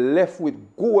 And they left with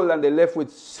gold, and they left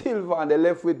with silver, and they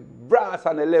left with brass,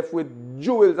 and they left with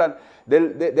jewels, and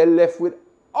they left with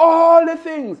all the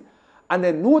things. And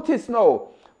then notice now,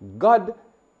 God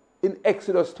in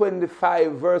Exodus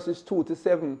 25 verses 2 to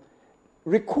 7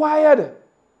 required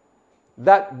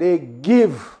that they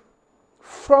give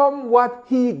from what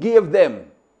he gave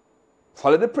them.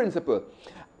 Follow the principle.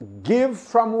 Give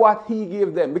from what he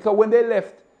gave them. Because when they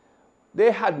left,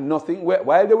 they had nothing.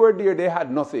 While they were there, they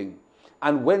had nothing.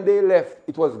 And when they left,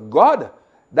 it was God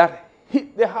that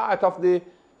hit the heart of the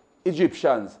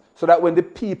Egyptians. So that when the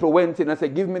people went in and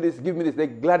said, give me this, they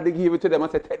gladly gave it to them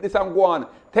and said, take this and go on,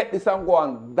 take this and go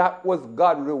on. That was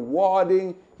God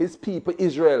rewarding his people,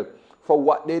 Israel, for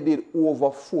what they did over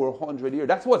 400 years.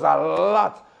 That was a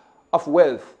lot of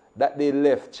wealth that they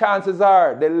left. Chances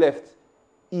are they left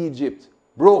Egypt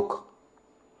broke.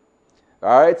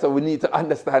 All right, so we need to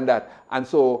understand that. And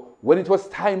so when it was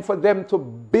time for them to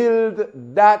build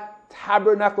that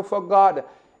tabernacle for God,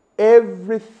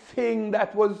 everything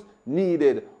that was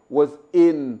needed was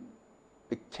in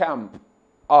the camp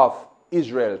of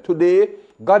Israel. Today,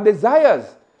 God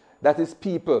desires that his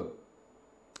people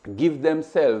give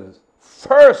themselves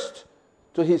first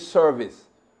to his service.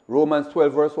 Romans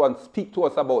 12 verse 1 speak to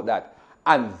us about that.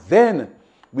 And then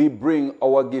we bring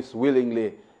our gifts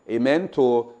willingly, amen,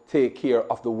 to take care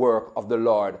of the work of the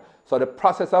Lord. So the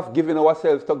process of giving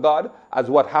ourselves to God, as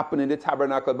what happened in the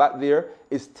tabernacle back there,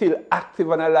 is still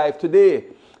active and alive today.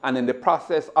 and in the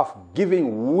process of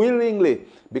giving willingly.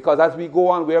 Because as we go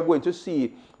on, we are going to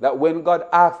see that when God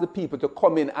asked the people to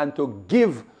come in and to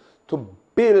give, to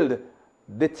build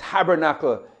the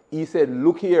tabernacle, he said,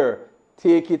 look here,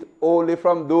 take it only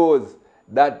from those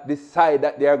that decide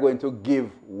that they are going to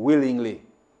give willingly.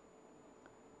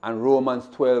 And Romans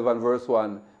 12 and verse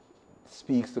 1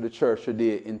 speaks to the church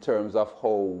today in terms of how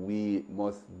we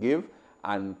must give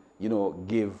and,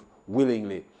 give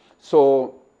willingly.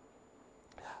 So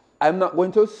I'm not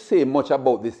going to say much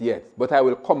about this yet, but I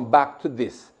will come back to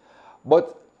this.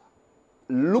 But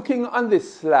looking on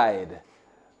this slide,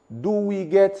 do we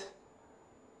get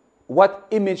what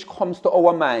image comes to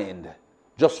our mind?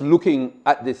 Just looking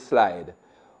at this slide,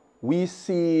 we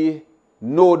see,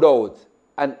 no doubt,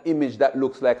 an image that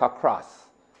looks like a cross.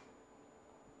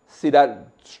 See that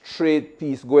straight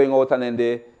piece going out and then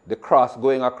the cross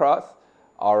going across?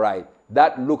 All right,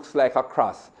 that looks like a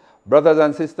cross. Brothers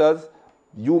and sisters,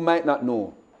 you might not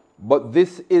know, but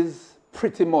this is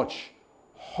pretty much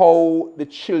how the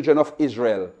children of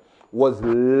Israel was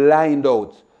laid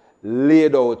out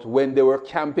when they were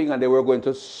camping and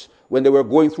when they were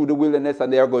going through the wilderness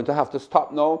and they are going to have to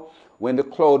stop now. When the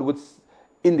cloud would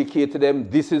indicate to them,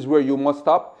 this is where you must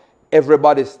stop,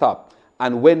 everybody stopped.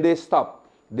 And when they stopped,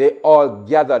 they all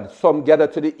gathered. Some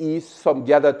gathered to the east, some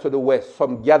gathered to the west,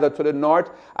 some gathered to the north,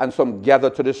 and some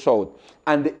gathered to the south.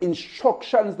 And the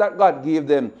instructions that God gave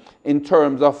them in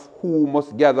terms of who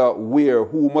must gather where,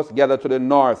 who must gather to the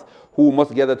north, who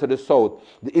must gather to the south.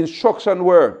 The instructions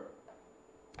were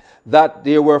that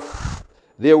they were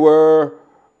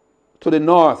to the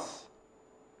north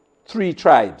 3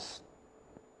 tribes: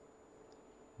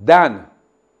 Dan,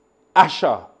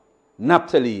 Asher,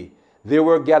 Naphtali. They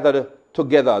were gathered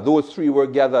together. Those 3 were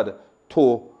gathered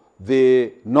to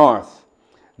the north.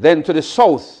 Then to the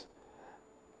south,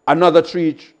 another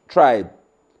 3 tribes: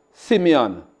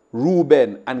 Simeon,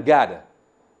 Reuben, and Gad.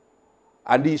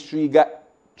 And these 3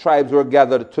 tribes were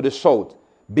gathered to the south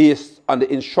based on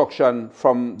the instruction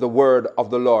from the word of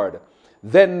the Lord.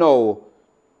 Then now,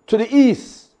 to the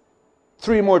east,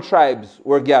 3 more tribes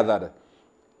were gathered: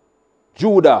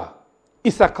 Judah,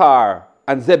 Issachar,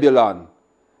 and Zebulun.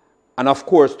 And of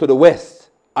course, to the west,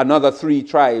 another 3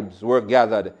 tribes were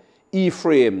gathered: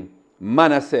 Ephraim,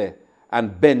 Manasseh,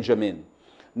 and Benjamin.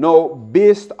 Now,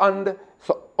 based on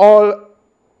all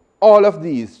of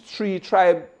these 3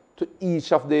 tribes to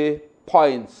each of the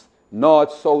points,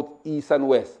 north, south, east, and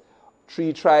west,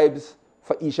 3 tribes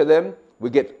for each of them, we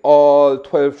get all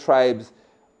 12 tribes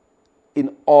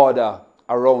in order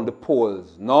around the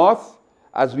poles. North,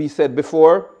 as we said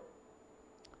before,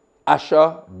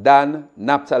 Asher, Dan,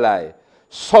 Naphtali.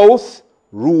 South,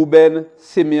 Reuben,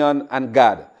 Simeon, and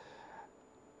Gad.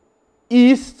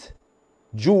 East,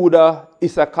 Judah,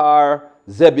 Issachar,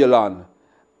 Zebulun.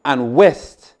 And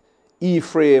west,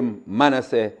 Ephraim,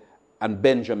 Manasseh, and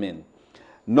Benjamin.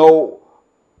 Now,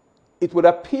 it would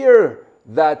appear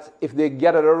that if they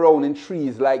gathered around in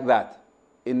trees like that,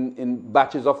 in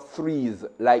batches of 3s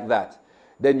like that,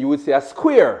 then you would say a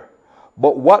square.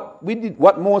 But what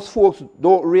most folks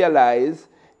don't realize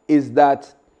is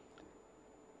that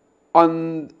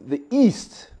on the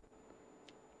east,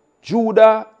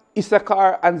 Judah,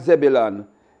 Issachar, and Zebulun,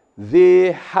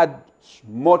 they had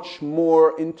much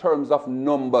more in terms of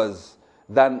numbers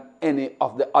than any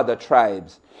of the other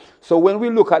tribes. So when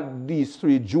we look at these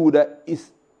 3, Judah,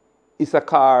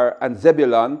 Issachar, and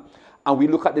Zebulun, and we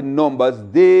look at the numbers,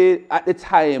 they, at the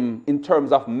time, in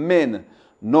terms of men,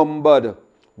 numbered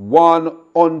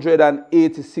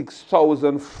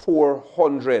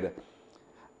 186,400.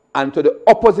 And to the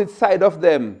opposite side of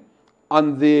them,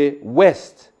 on the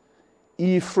west,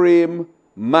 Ephraim,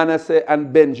 Manasseh,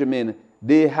 and Benjamin,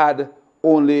 they had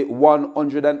only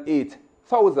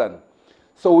 108,000.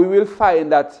 So we will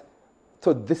find that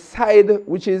to the side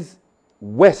which is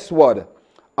westward,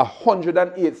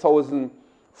 108,000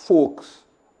 folks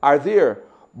are there.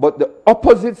 But the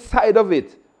opposite side of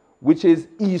it, which is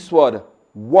eastward,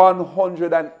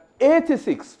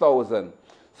 186,000.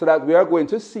 So that we are going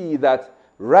to see that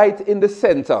right in the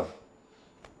center,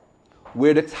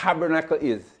 where the tabernacle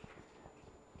is,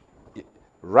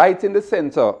 right in the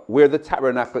center where the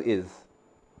tabernacle is,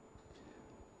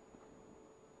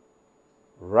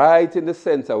 right in the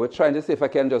center, we're trying to see if I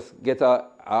can just get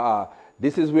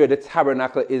this is where the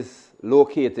tabernacle is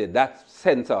located, that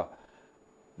center.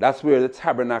 That's where the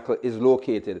tabernacle is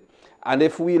located. And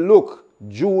if we look,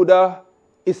 Judah,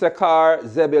 Issachar,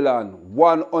 Zebulun,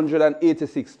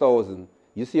 186,000.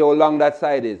 You see how long that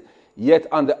side is. Yet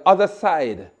on the other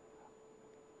side,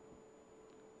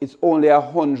 it's only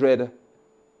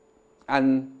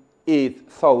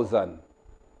 108,000.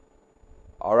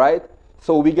 All right?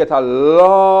 So we get a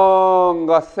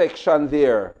longer section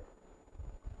there.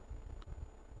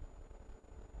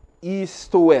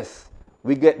 East to west,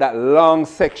 we get that long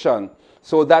section.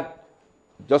 So that,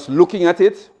 just looking at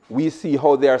it, we see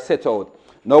how they are set out.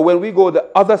 Now when we go the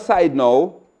other side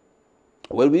now,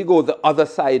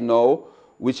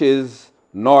 which is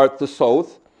north to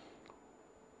south,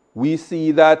 we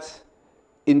see that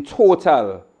in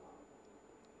total,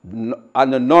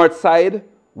 on the north side,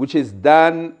 which is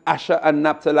Dan, Asher, and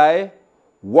Naphtali,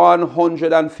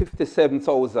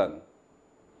 157,000.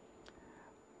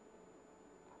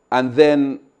 And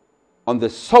then on the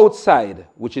south side,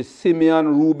 which is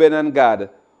Simeon, Reuben, and Gad,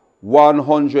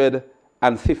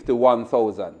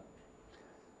 151,000.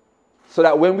 So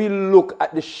that when we look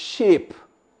at the shape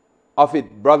of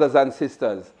it, brothers and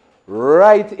sisters,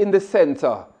 right in the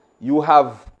center, you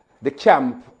have the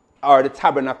camp, or the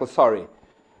tabernacle, sorry.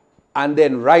 And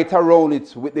then right around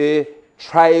it with the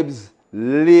tribes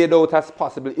laid out as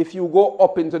possible. If you go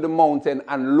up into the mountain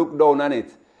and look down on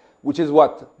it, which is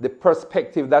what the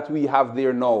perspective that we have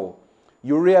there now,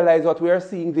 you realize what we are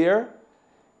seeing there?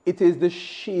 It is the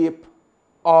shape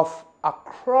of a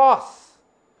cross.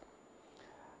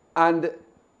 And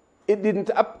it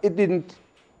didn't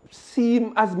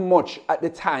seem as much at the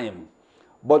time.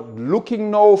 But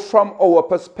looking now from our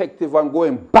perspective and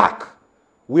going back,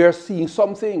 we are seeing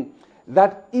something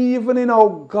that even in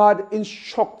how God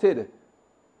instructed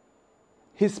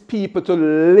his people to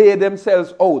lay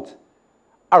themselves out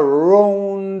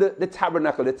around the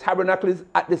tabernacle. The tabernacle is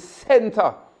at the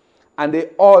center and they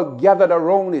all gathered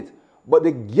around it. But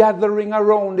the gathering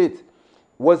around it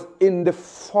was in the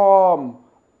form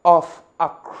of a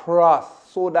cross.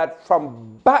 So that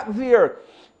from back there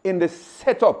in the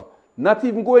setup, not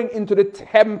even going into the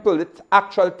temple, the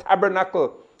actual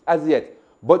tabernacle as yet,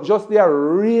 but just the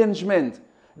arrangement,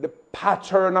 the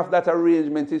pattern of that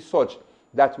arrangement is such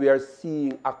that we are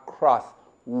seeing a cross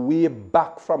way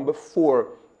back from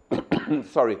before,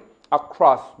 sorry, a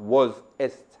cross was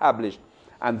established.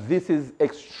 And this is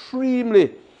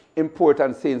extremely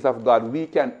important, saints of God. We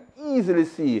can easily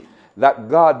see that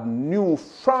God knew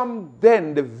from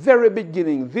then, the very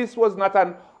beginning, this was not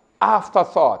an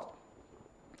afterthought.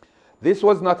 This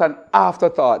was not an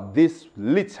afterthought. This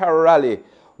literally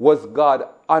was God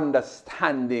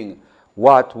understanding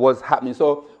what was happening.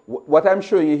 So what I'm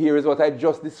showing you here is what I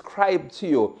just described to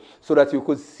you so that you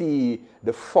could see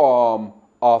the form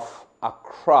of a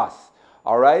cross.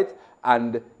 All right?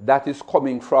 And that is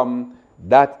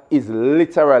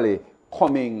literally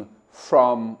coming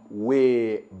from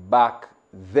way back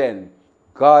then.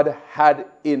 God had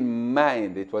in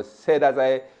mind, it was said, as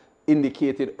I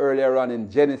indicated earlier on in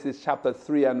Genesis chapter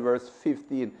 3 and verse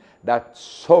 15, that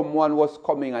someone was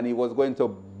coming and he was going to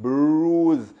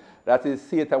bruise, that is,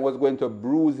 Satan was going to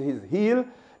bruise his heel.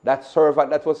 That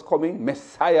servant that was coming,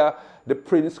 Messiah, the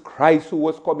Prince Christ who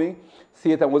was coming,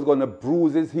 Satan was going to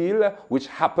bruise his heel, which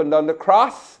happened on the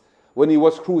cross when he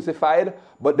was crucified.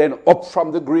 But then up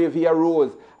from the grave he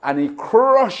arose and he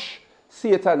crushed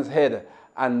Satan's head.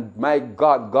 And my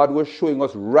God, God was showing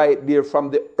us right there from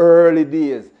the early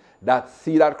days that,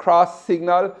 see that cross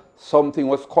signal? Something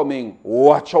was coming.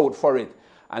 Watch out for it.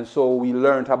 And so we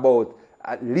learned about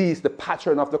at least the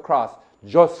pattern of the cross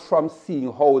just from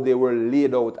seeing how they were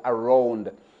laid out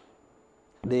around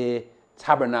the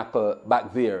tabernacle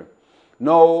back there.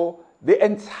 Now, the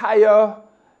entire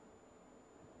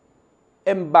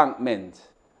embankment,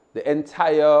 the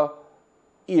entire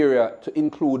area to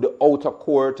include the outer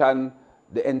court and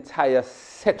the entire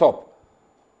setup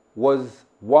was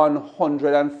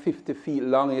 150 feet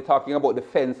long. You're talking about the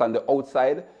fence on the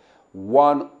outside,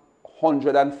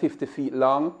 150 feet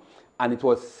long, and it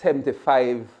was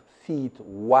 75 feet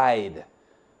wide,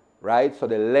 right? So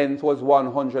the length was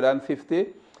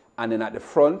 150, and then at the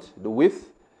front, the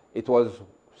width, it was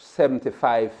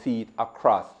 75 feet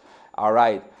across. All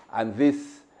right, and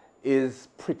this is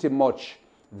pretty much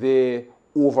the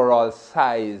overall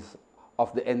size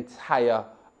of the entire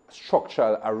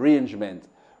structural arrangement,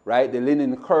 right? The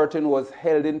linen curtain was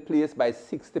held in place by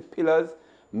 60 pillars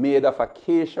made of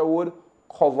acacia wood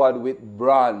covered with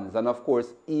bronze. And of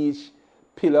course, each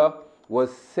pillar was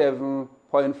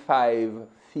 7.5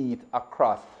 feet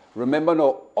across. Remember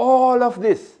now, all of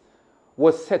this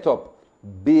was set up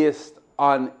based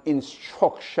on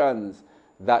instructions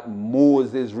that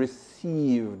Moses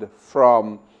received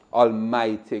from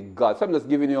Almighty God. So I'm just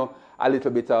giving you a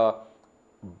little bit of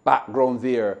background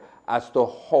there as to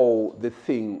how the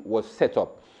thing was set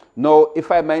up. Now,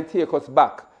 if I might take us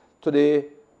back to the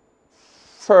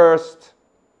first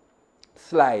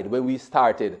slide when we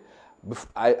started,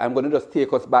 I'm going to just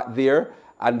take us back there,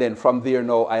 and then from there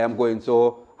now I am going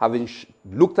to having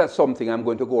looked at something, I'm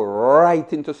going to go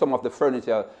right into some of the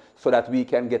furniture so that we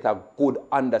can get a good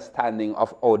understanding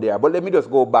of how they are. But let me just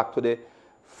go back to the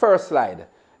first slide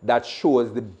that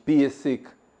shows the basic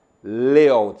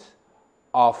layout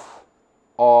of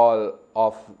all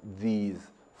of these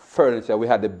furniture. We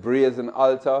had the brazen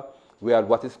altar, we had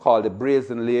what is called the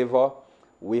brazen laver,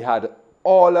 we had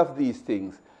all of these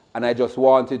things, and I just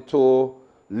wanted to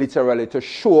literally to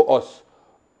show us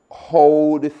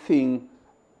how the thing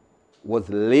was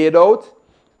laid out.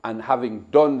 And having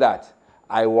done that,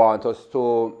 I want us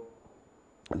to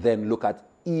then look at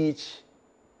each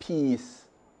piece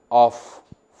of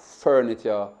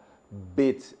furniture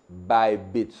bit by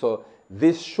bit. So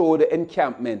this showed the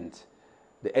encampment,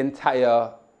 the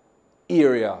entire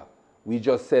area. We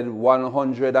just said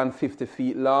 150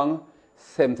 feet long,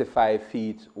 75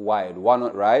 feet wide.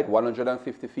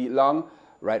 150 feet long,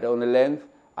 right down the length.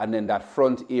 And then that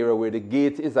front area where the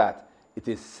gate is at, it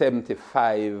is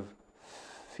 75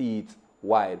 feet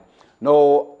wide.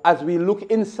 Now, as we look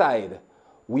inside,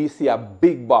 we see a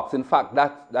big box. In fact,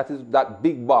 that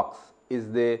big box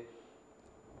is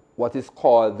what is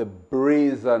called the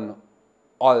brazen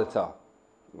altar.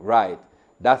 Right.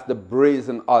 That's the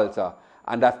brazen altar.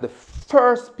 And that's the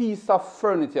first piece of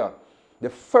furniture, the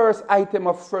first item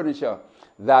of furniture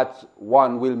that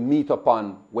one will meet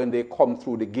upon when they come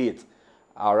through the gate.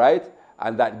 All right?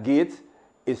 And that gate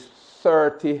is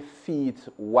 30 feet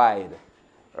wide.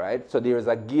 Right? So there is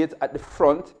a gate at the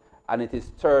front, and it is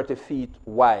 30 feet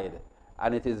wide.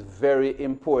 And it is very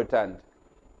important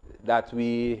that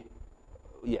we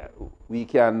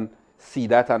can see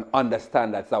that and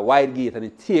understand that it's a wide gate, and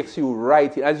it takes you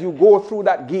right in. As you go through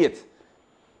that gate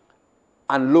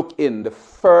and look in, the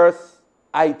first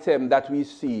item that we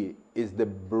see is the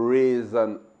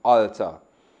brazen altar.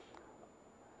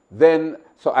 Then,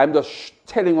 so I'm just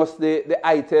telling us the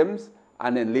items,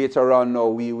 and then later on now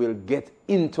we will get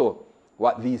into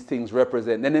what these things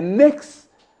represent. Then the next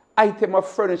item of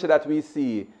furniture that we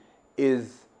see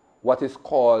is what is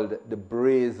called the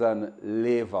brazen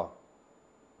laver.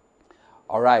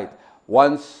 All right.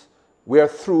 Once we're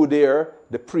through there,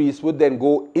 the priest would then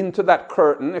go into that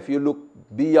curtain. If you look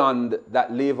beyond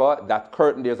that laver, that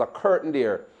curtain, there's a curtain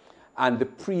there. And the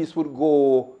priest would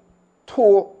go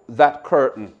to that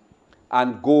curtain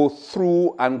and go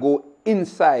through and go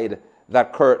inside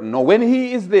that curtain. Now, when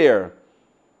he is there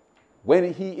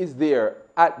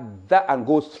at that and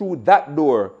goes through that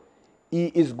door, he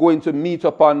is going to meet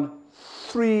upon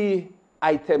 3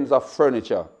 items of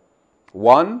furniture.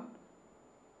 1,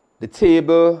 the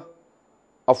table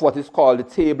of what is called the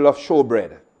table of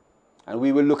showbread. And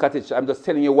we will look at it. I'm just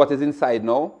telling you what is inside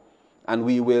now. And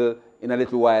we will, in a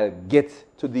little while,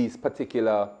 get to these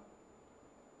particular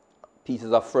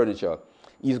pieces of furniture.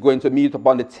 He's going to meet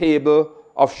upon the table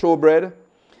of showbread.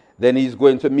 Then he's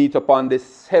going to meet upon the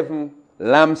 7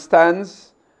 lampstands.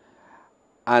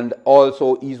 And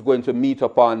also he's going to meet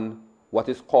upon what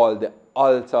is called the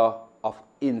altar of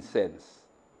incense.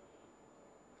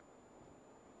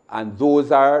 And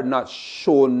those are not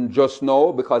shown just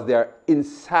now because they are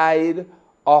inside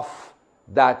of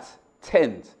that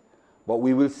tent. But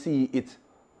we will see it,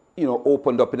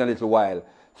 opened up in a little while.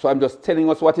 So I'm just telling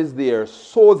us what is there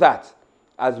so that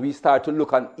as we start to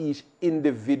look on each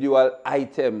individual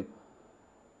item,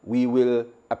 we will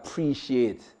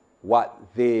appreciate what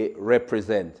they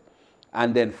represent.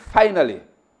 And then finally,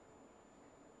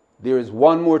 there is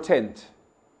one more tent.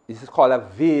 This is called a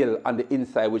veil on the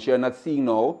inside, which you're not seeing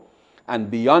now. And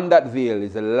beyond that veil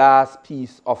is the last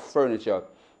piece of furniture,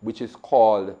 which is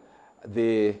called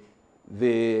the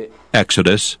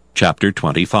Exodus chapter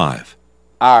 25.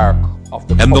 Ark of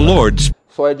the And the Covenant. Lord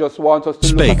So I just want us to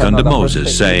spake look at unto another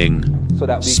Moses, saying, so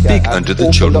that we Speak can unto the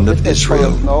open children up of the tent for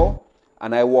Israel. us now,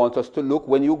 and I want us to look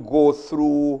when you go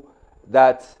through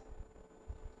that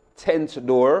tent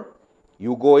door.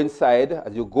 You go inside.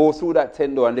 As you go through that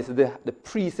tent door, and this is the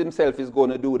priest himself is going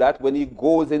to do that. When he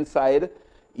goes inside,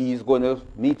 he's going to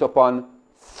meet upon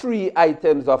 3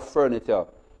 items of furniture.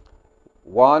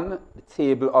 1, the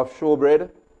table of showbread.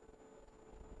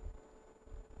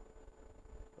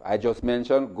 I just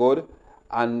mentioned, good.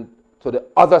 And to the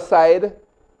other side,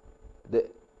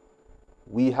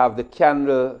 we have the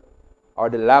candle or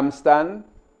the lampstand.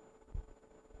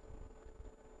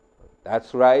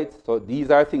 That's right. So these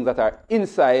are things that are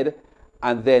inside.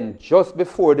 And then just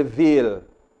before the veil,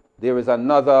 there is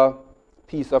another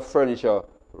piece of furniture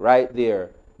right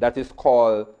there that is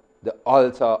called the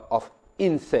altar of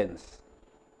incense.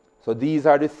 So these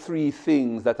are the 3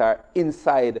 things that are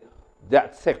inside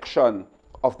that section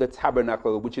of the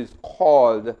tabernacle, which is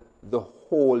called the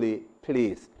holy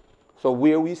place. So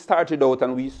where we started out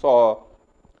and we saw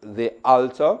the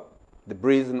altar, the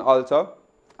brazen altar,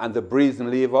 and the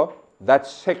brazen laver. That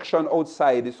section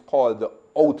outside is called the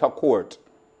outer court.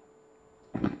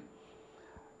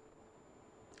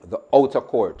 The outer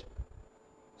court.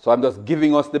 So I'm just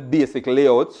giving us the basic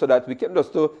layout so that we can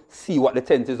just to see what the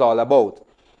tent is all about.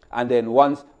 And then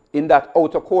once in that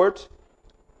outer court,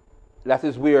 that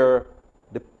is where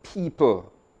the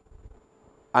people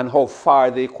and how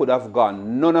far they could have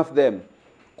gone. None of them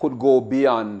could go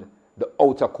beyond the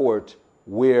outer court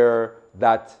where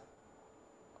that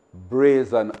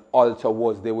brazen altar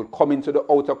was. They would come into the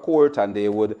outer court and they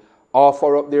would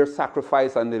offer up their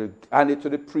sacrifice and they'll hand it to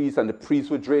the priest, and the priest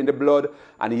would drain the blood,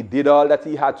 and he did all that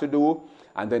he had to do,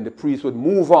 and then the priest would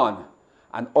move on,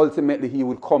 and ultimately he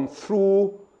would come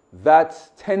through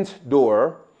that tent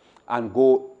door and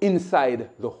go inside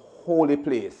the holy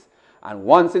place. And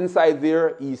once inside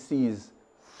there, he sees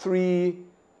 3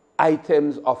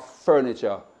 items of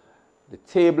furniture: the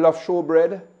table of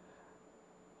showbread,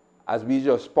 as we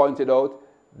just pointed out,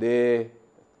 the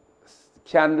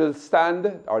candle stand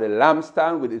or the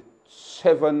lampstand with its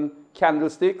 7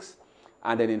 candlesticks,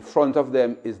 and then in front of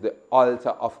them is the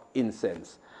altar of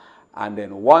incense. And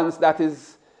then once that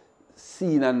is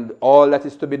seen and all that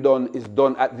is to be done is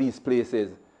done at these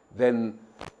places, then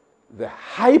the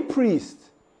high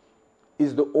priest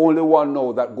is the only one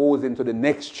now that goes into the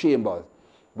next chamber,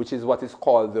 which is what is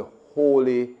called the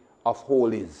Holy of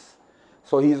Holies.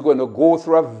 So he's going to go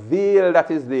through a veil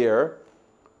that is there,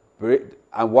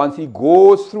 and once he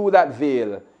goes through that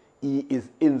veil, he is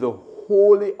in the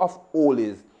Holy of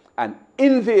Holies, and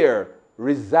in there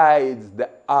resides the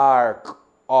Ark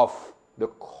of the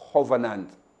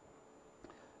Covenant.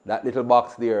 That little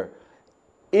box there.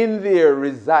 In there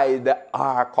resides the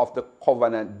Ark of the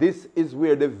Covenant. This is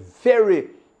where the very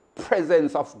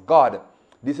presence of God,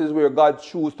 this is where God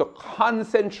chose to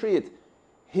concentrate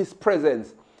his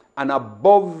presence. And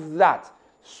above that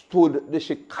stood the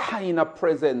Shekinah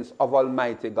presence of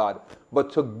Almighty God.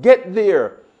 But to get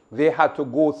there, they had to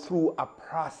go through a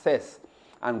process.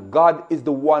 And God is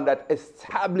the one that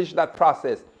established that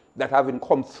process, that having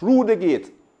come through the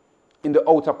gate in the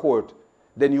outer court,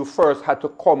 then you first had to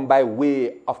come by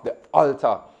way of the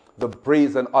altar, the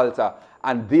brazen altar.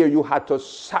 And there you had to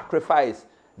sacrifice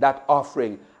that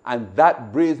offering. And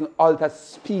that brazen altar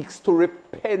speaks to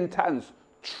repentance,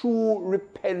 true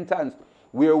repentance,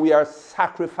 where we are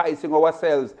sacrificing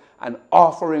ourselves and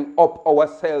offering up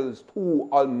ourselves to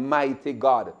Almighty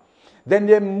God. Then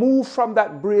they move from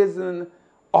that brazen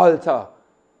altar,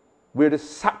 where the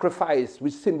sacrifice,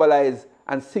 which symbolizes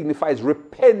and signifies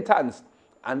repentance,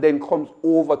 and then comes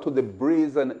over to the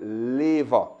brazen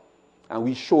laver. And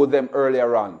we showed them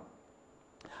earlier on.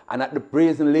 And at the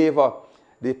brazen laver,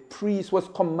 the priest was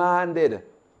commanded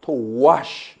to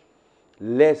wash,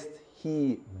 lest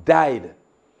he died.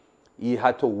 He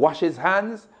had to wash his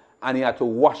hands and he had to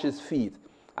wash his feet.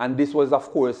 And this was, of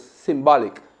course,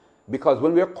 symbolic, because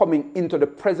when we are coming into the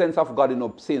presence of God in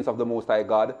the saints of the Most High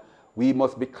God, we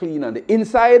must be clean on the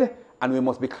inside and we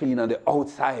must be clean on the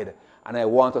outside. And I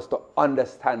want us to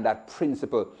understand that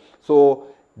principle. So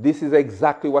this is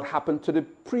exactly what happened to the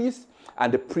priest.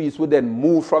 And the priest would then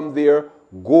move from there,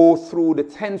 go through the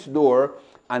tent door,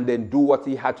 and then do what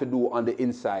he had to do on the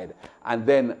inside. And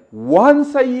then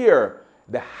once a year,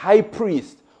 the high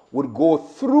priest would go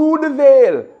through the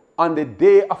veil on the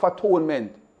Day of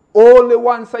Atonement, only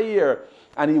once a year.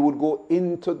 And he would go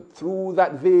through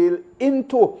that veil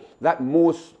into that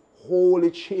most holy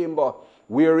chamber,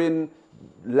 wherein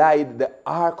lied the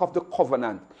Ark of the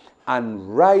Covenant.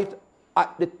 And right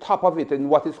at the top of it, in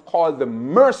what is called the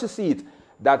mercy seat,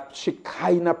 that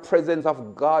Shekinah presence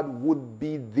of God would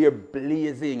be there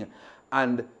blazing.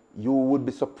 And you would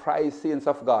be surprised, saints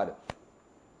of God,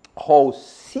 how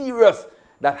serious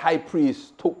that high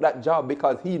priest took that job,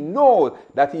 because he knows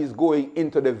that he's going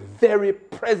into the very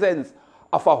presence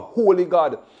of a holy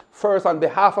God, first on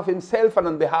behalf of himself and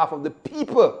on behalf of the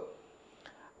people.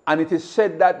 And it is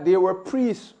said that there were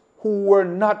priests who were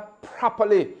not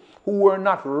properly, who were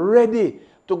not ready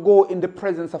to go in the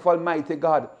presence of Almighty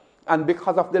God. And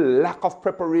because of the lack of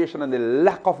preparation and the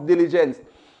lack of diligence,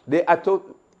 they had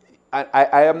to,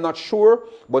 I am not sure,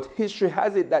 but history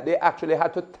has it that they actually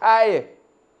had to tie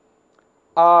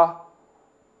a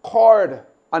cord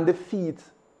on the feet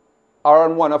or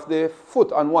on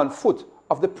one foot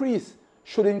of the priest,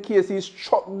 should in case he's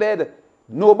struck dead.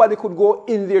 Nobody could go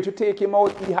in there to take him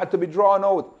out. He had to be drawn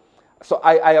out. So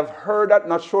I have heard that,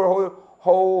 not sure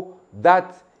how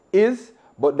that is,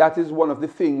 but that is one of the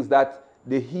things that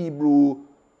the Hebrew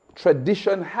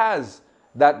tradition has,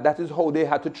 that is how they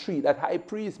had to treat that high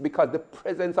priest, because the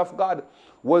presence of God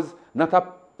was not a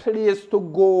place to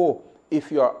go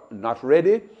if you're not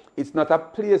ready. It's not a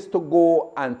place to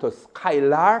go and to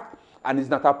skylark, and it's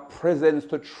not a presence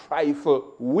to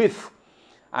trifle with.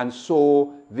 And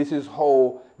so this is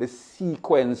how the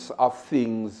sequence of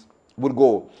things would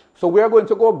go. So we are going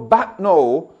to go back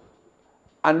now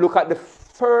and look at the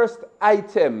first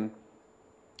item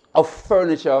of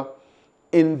furniture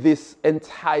in this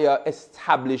entire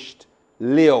established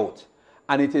layout.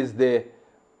 And it is the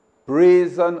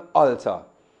brazen altar.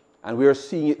 And we are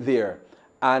seeing it there.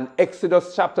 And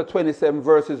Exodus chapter 27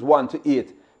 verses 1 to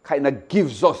 8 kind of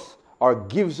gives us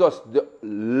the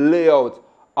layout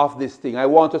of this thing. I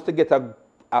want us to get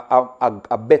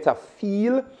a better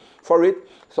feel for it.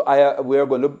 So we are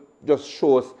going to just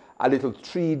show us a little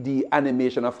 3D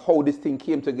animation of how this thing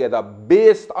came together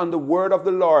based on the word of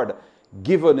the Lord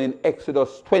given in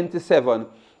Exodus 27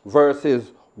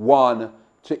 verses 1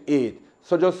 to 8.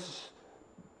 So just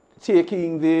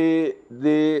taking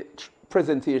the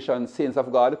presentation, saints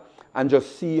of God, and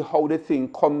just see how the thing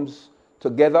comes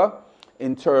together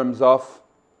in terms of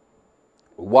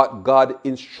what God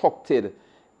instructed,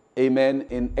 amen,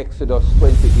 in Exodus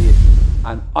 28,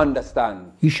 and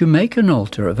understand. You shall make an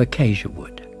altar of acacia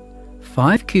wood,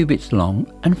 5 cubits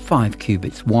long and 5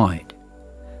 cubits wide.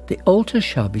 The altar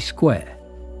shall be square.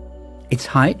 Its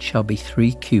height shall be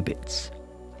 3 cubits.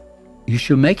 You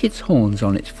shall make its horns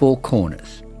on its 4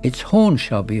 corners. Its horn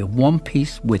shall be of one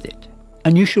piece with it,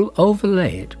 and you shall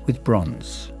overlay it with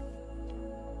bronze.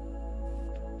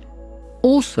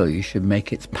 Also you should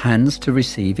make its pans to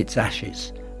receive its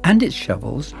ashes, and its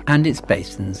shovels, and its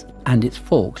basins, and its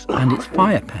forks, and its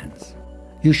fire pans.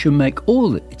 You shall make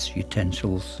all its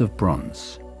utensils of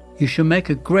bronze. You shall make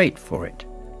a grate for it,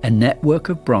 a network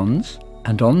of bronze,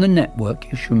 and on the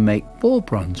network you shall make 4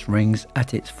 bronze rings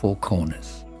at its 4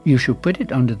 corners. You shall put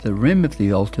it under the rim of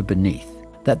the altar beneath,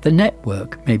 that the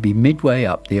network may be midway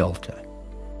up the altar.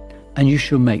 And you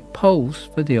shall make poles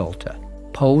for the altar,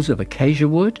 poles of acacia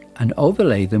wood, and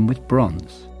overlay them with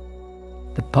bronze.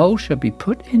 The poles shall be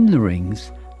put in the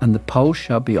rings, and the poles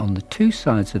shall be on the 2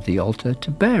 sides of the altar to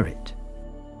bear it.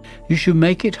 You shall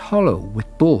make it hollow with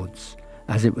boards,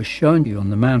 as it was shown you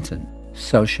on the mountain,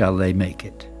 so shall they make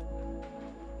it.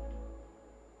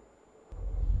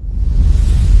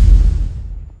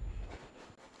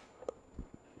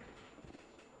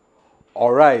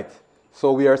 All right,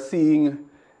 so we are seeing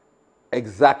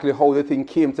exactly how the thing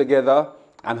came together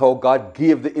and how God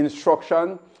gave the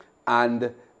instruction,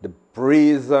 and the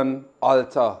brazen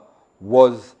altar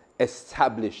was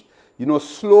established. You know,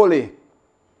 slowly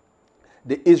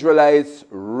the Israelites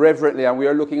reverently, and we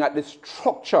are looking at the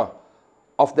structure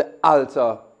of the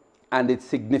altar and its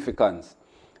significance.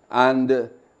 And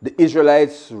the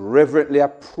Israelites reverently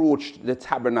approached the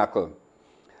tabernacle.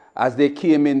 As they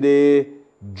came in, they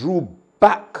drew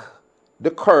back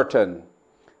the curtain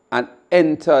and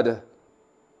entered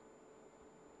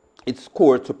its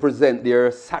court to present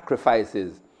their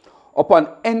sacrifices. Upon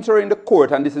entering the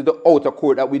court, and this is the outer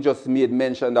court that we just made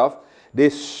mention of, they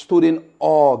stood in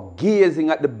awe,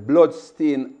 gazing at the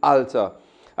blood-stained altar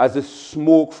as the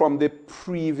smoke from the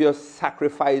previous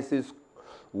sacrifices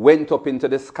went up into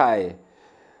the sky.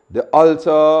 The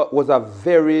altar was a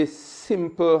very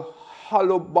simple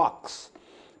hollow box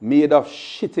made of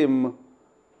shittim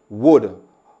wood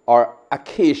or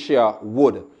acacia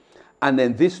wood. And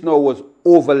then this now was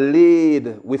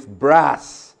overlaid with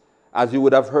brass, as you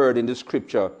would have heard in the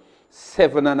scripture,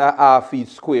 7.5 feet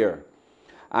square.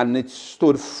 And it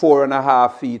stood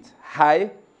 4.5 feet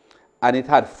high, and it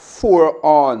had 4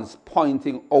 horns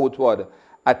pointing outward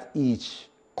at each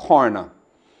corner.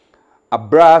 A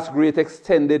brass grate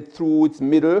extended through its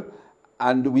middle,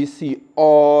 and we see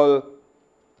all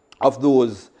of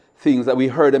those things that we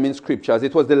heard them in scriptures.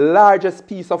 It was the largest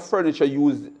piece of furniture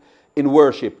used in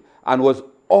worship and was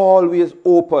always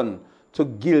open to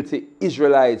guilty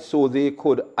Israelites so they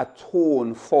could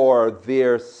atone for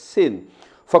their sin.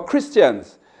 For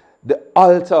Christians, the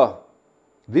altar,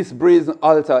 this brazen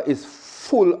altar, is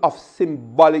full of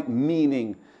symbolic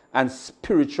meaning and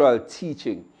spiritual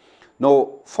teaching.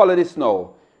 Now, follow this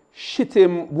now.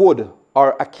 Shittim wood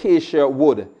or acacia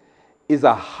wood is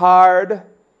a hard,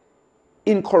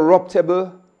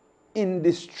 incorruptible,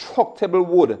 indestructible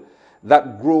wood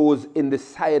that grows in the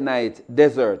Sinai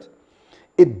desert.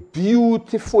 It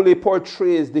beautifully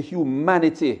portrays the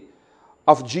humanity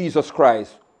of Jesus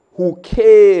Christ, who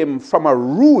came from a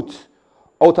root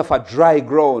out of a dry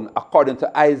ground, according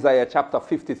to Isaiah chapter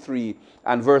 53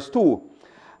 and verse 2,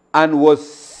 and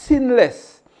was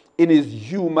sinless in his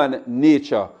human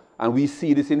nature. And we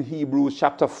see this in Hebrews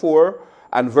chapter 4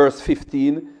 and verse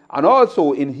 15, and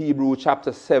also in Hebrews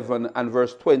chapter 7 and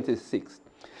verse 26.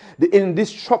 The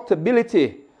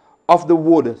indestructibility of the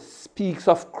wood speaks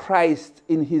of Christ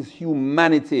in his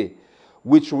humanity,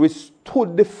 which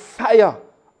withstood the fire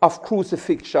of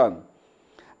crucifixion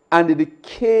and the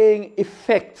decaying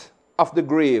effect of the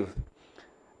grave,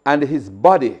 and his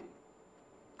body,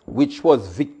 which was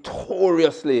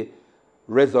victoriously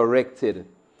resurrected.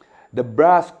 The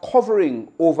brass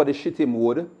covering over the shittim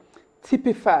wood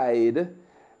typified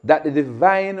that the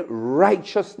divine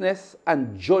righteousness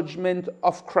and judgment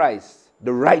of Christ,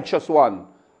 the righteous one,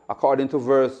 according to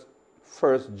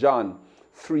 1 John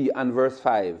 3 and verse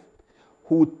 5,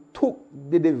 who took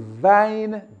the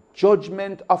divine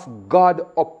judgment of God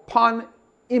upon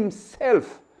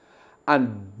himself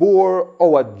and bore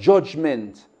our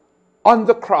judgment on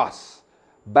the cross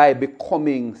by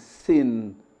becoming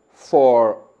sin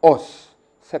for us.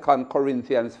 2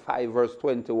 Corinthians 5 verse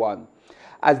 21.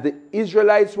 As the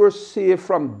Israelites were saved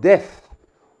from death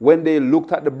when they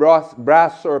looked at the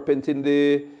brass serpent in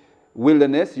the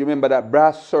wilderness. You remember that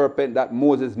brass serpent that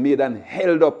Moses made and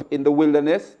held up in the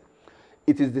wilderness?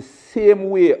 It is the same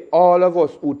way all of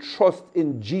us who trust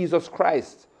in Jesus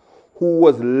Christ, who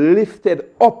was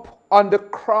lifted up on the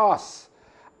cross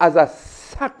as a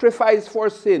sacrifice for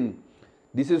sin.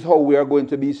 This is how we are going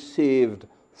to be saved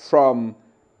from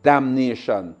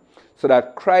damnation. So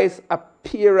that Christ's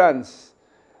appearance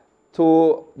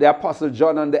to the Apostle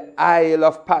John on the Isle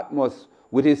of Patmos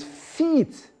with his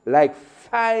feet like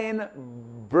fine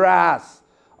brass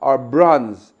or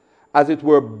bronze, as it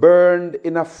were burned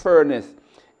in a furnace.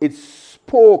 It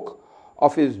spoke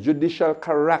of his judicial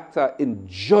character in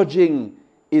judging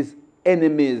his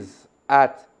enemies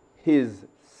at his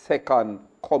second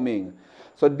coming.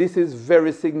 So this is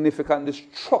very significant, the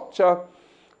structure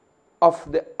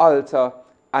of the altar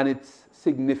and its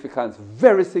significance,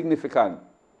 very significant.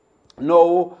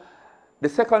 Now, the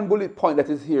second bullet point that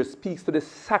is here speaks to the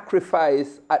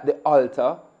sacrifice at the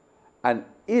altar and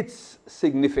its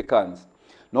significance.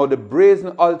 Now, the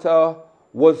brazen altar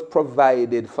was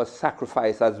provided for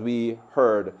sacrifice, as we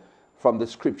heard from the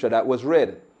scripture that was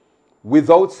read.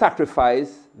 Without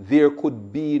sacrifice, there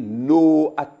could be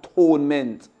no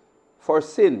atonement for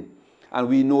sin. And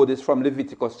we know this from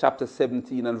Leviticus chapter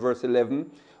 17 and verse 11.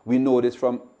 We know this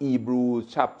from Hebrews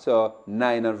chapter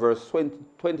 9 and verse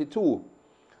 22.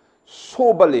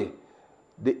 Soberly,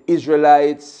 the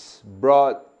Israelites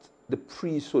brought the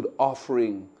priesthood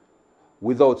offering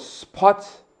without spot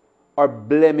or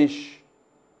blemish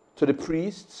to the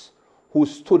priests who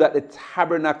stood at the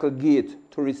tabernacle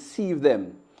gate to receive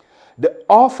them. The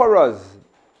offerers,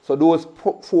 so those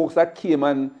folks that came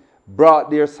and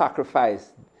brought their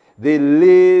sacrifice, they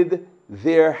laid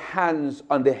their hands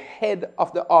on the head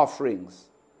of the offerings,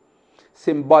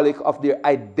 symbolic of their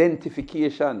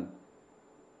identification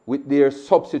with their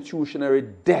substitutionary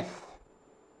death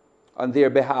on their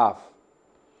behalf.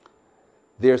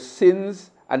 Their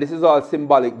sins, and this is all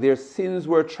symbolic, their sins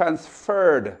were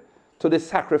transferred to the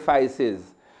sacrifices,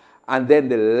 and then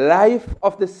the life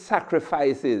of the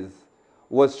sacrifices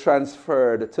was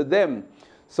transferred to them.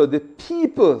 So the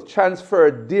people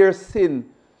transferred their sin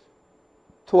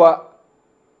to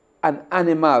an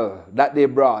animal that they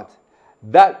brought.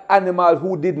 That animal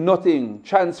who did nothing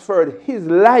transferred his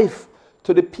life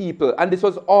to the people. And this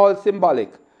was all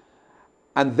symbolic.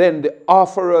 And then the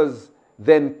offerers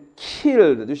then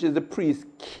killed, which is the priest,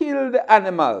 killed the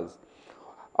animals,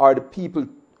 or the people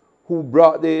who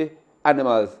brought the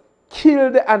animals,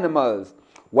 killed the animals,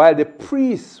 while the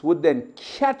priests would then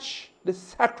catch the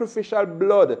sacrificial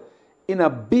blood in a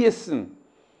basin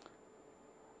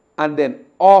and then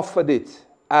offered it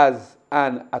as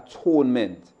an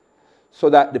atonement, so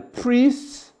that the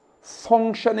priests,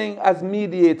 functioning as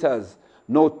mediators,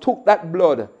 now took that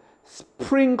blood,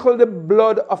 sprinkled the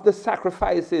blood of the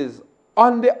sacrifices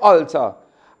on the altar,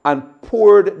 and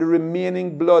poured the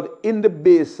remaining blood in the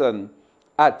basin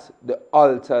at the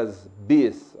altar's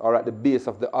base, or at the base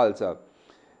of the altar.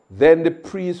 Then the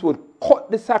priest would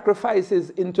cut the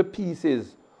sacrifices into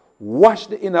pieces, wash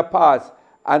the inner parts,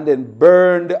 and then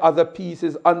burn the other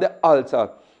pieces on the altar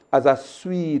as a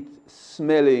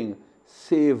sweet-smelling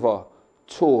savor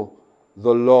to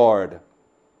the Lord.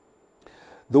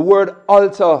 The word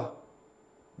altar,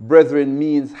 brethren,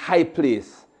 means high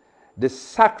place. The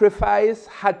sacrifice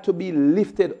had to be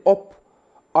lifted up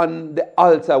on the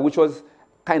altar, which was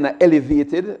kind of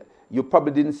elevated. You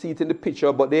probably didn't see it in the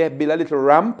picture, but they built a little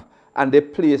ramp and they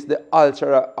placed the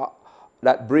altar,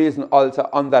 that brazen altar,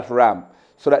 on that ramp,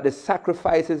 so that the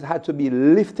sacrifices had to be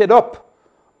lifted up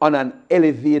on an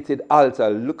elevated altar.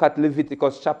 Look at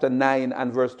Leviticus chapter 9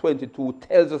 and verse 22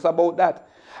 tells us about that.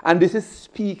 And this is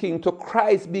speaking to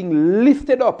Christ being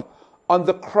lifted up on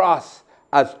the cross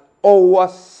as our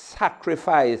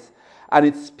sacrifice, And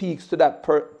it speaks to that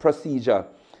procedure.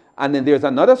 And then there's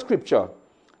another scripture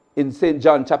in St.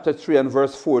 John chapter 3 and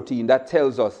verse 14 that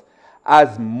tells us,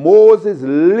 as Moses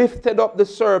lifted up the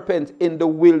serpent in the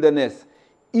wilderness,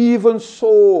 even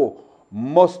so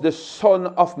must the Son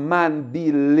of Man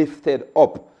be lifted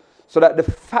up. So that the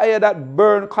fire that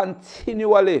burned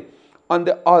continually on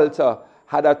the altar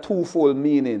had a twofold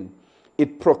meaning.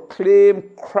 It proclaimed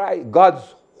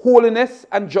God's holiness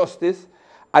and justice,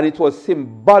 and it was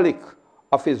symbolic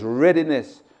of his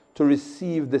readiness to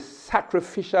receive the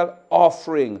sacrificial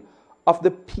offering of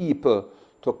the people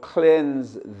to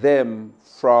cleanse them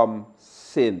from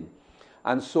sin.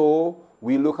 And so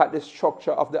we look at the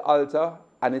structure of the altar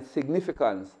and its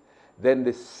significance, then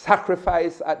the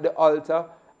sacrifice at the altar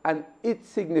and its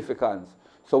significance.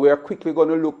 So we are quickly going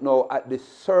to look now at the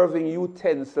serving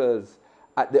utensils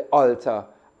at the altar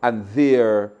and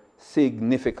their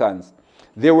significance.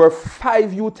 There were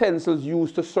 5 utensils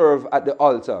used to serve at the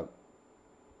altar,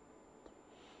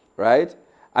 right?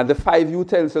 And the 5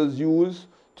 utensils used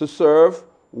to serve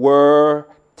were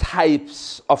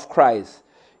types of Christ.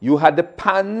 You had the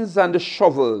pans and the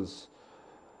shovels,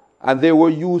 and they were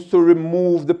used to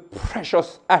remove the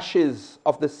precious ashes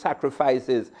of the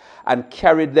sacrifices and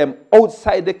carried them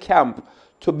outside the camp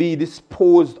to be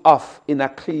disposed of in a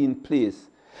clean place.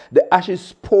 The ashes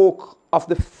spoke of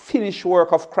the finished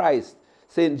work of Christ,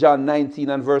 St. John 19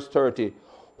 and verse 30,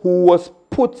 who was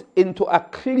put into a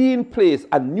clean place,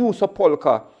 a new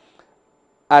sepulchre,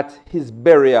 at his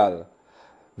burial.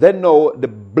 Then now the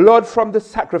blood from the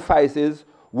sacrifices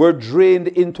were drained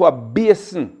into a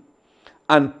basin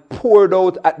and poured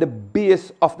out at the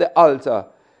base of the altar,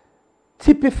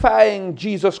 typifying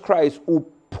Jesus Christ, who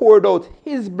poured out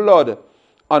his blood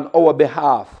on our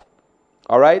behalf.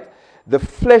 All right? The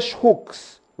flesh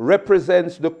hooks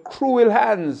represents the cruel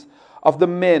hands of the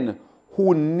men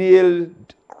who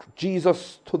nailed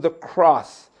Jesus to the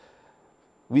cross.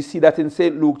 We see that in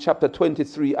St. Luke chapter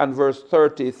 23 and verse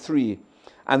 33.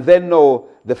 And then now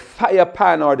the fire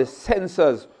pan or the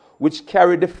censers, which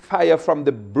carried the fire from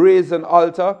the brazen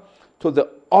altar to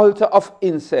the altar of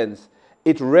incense.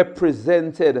 It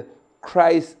represented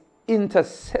Christ's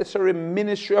intercessory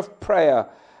ministry of prayer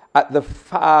at the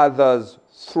Father's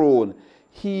throne.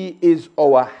 He is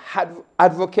our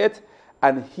advocate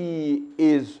and he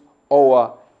is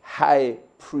our high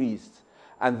priest.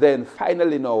 And then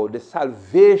finally now, the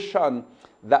salvation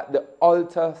that the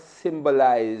altar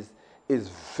symbolized is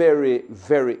very,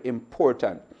 very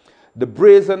important. The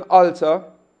brazen altar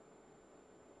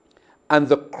and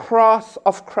the cross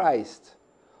of Christ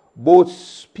both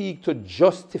speak to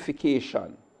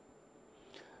justification.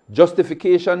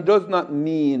 Justification does not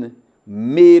mean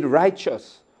made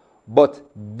righteous, but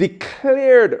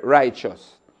declared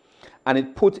righteous. And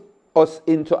it put us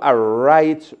into a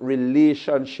right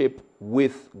relationship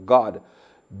with God.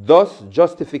 Thus,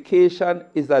 justification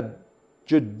is a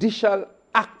judicial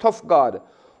act of God,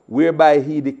 whereby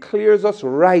he declares us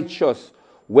righteous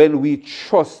when we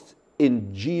trust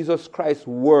in Jesus Christ's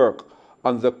work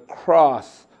on the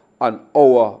cross on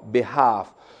our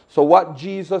behalf. So what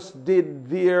Jesus did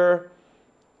there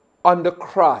on the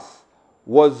cross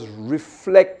was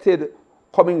reflected,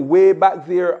 coming way back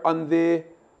there on the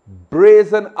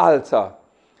brazen altar.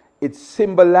 It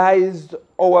symbolized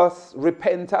our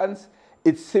repentance.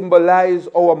 It symbolized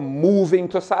our moving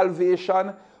to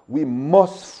salvation. We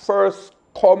must first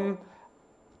come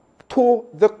to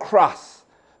the cross,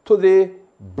 to the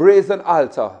brazen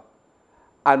altar.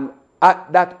 And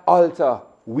at that altar,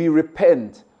 we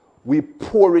repent, we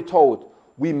pour it out,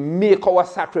 we make our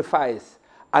sacrifice,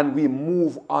 and we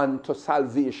move on to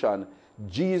salvation.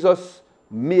 Jesus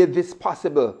made this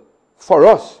possible for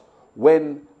us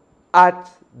when at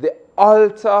the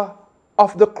altar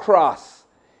of the cross,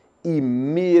 he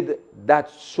made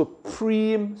that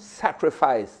supreme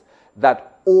sacrifice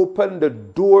that opened the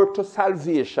door to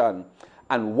salvation.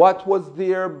 And what was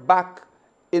there back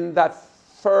in that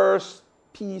first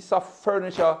piece of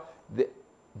furniture, the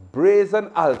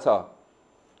brazen altar?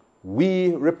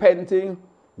 We repenting,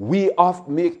 we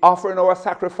offering our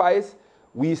sacrifice.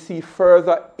 We see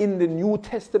further in the New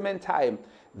Testament time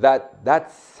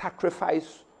that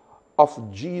sacrifice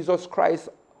of Jesus Christ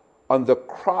on the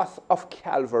cross of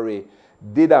Calvary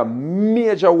did a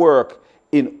major work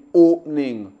in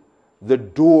opening the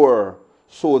door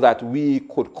so that we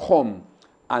could come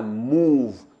and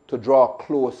move to draw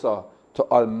closer to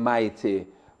Almighty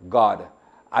God.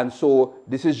 And so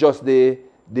this is just the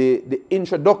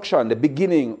introduction, the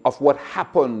beginning of what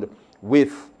happened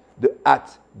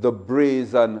at the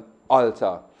brazen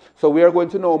altar. So we are going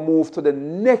to now move to the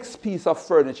next piece of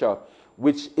furniture,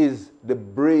 which is the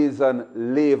brazen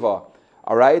laver.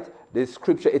 All right? The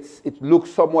scripture, it looks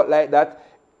somewhat like that.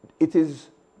 It is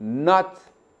not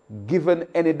given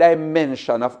any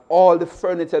dimension of all the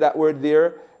furniture that were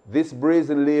there. This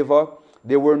brazen laver,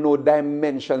 there were no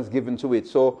dimensions given to it.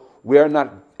 So we are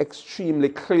not extremely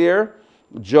clear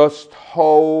just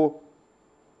how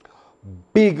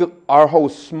big or how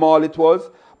small it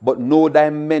was, but no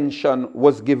dimension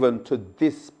was given to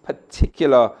this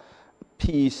particular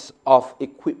piece of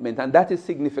equipment, and that is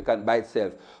significant by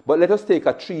itself. But let us take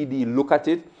a 3D look at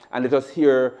it, and let us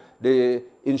hear the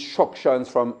instructions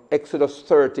from Exodus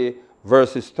 30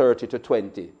 verses 30 to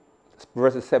 20,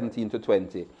 verses 17 to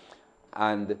 20,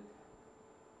 and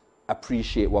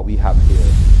appreciate what we have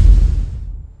here.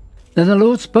 Then the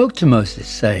Lord spoke to Moses,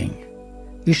 saying,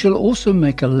 You shall also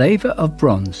make a laver of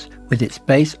bronze, with its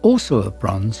base also of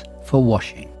bronze, for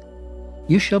washing.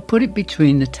 You shall put it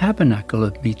between the tabernacle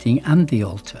of meeting and the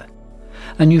altar,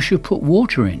 and you shall put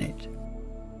water in it.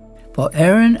 For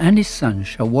Aaron and his sons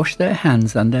shall wash their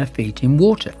hands and their feet in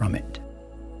water from it.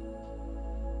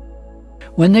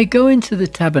 When they go into the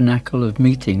tabernacle of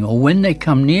meeting, or when they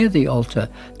come near the altar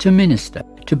to minister,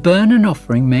 to burn an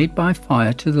offering made by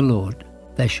fire to the Lord,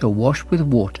 they shall wash with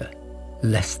water,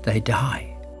 lest they die.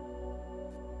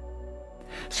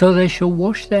 So they shall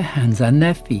wash their hands and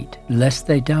their feet, lest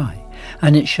they die,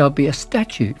 and it shall be a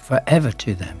statute forever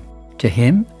to them, to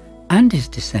him and his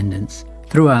descendants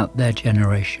throughout their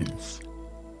generations.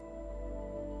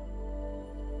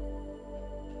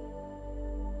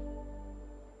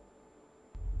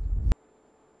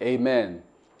 Amen.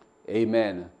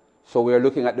 Amen. So we are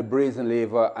looking at the brazen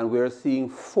laver, and we are seeing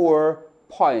 4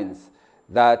 points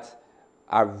that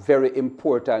are very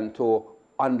important to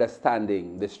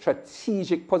understanding: the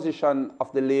strategic position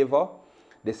of the laver,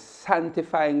 the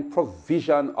sanctifying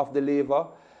provision of the laver,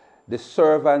 the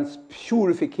servant's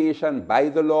purification by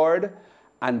the Lord,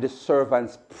 and the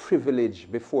servant's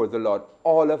privilege before the Lord.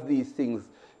 All of these things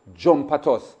jump at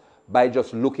us by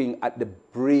just looking at the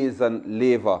brazen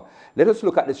laver. Let us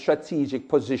look at the strategic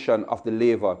position of the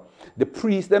laver. The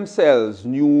priests themselves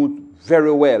knew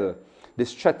very well the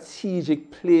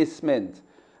strategic placement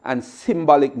and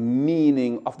symbolic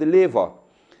meaning of the laver.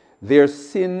 Their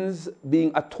sins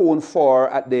being atoned for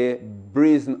at the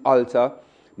brazen altar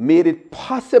made it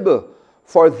possible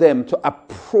for them to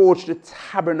approach the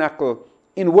tabernacle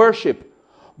in worship,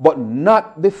 but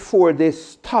not before they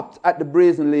stopped at the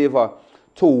brazen laver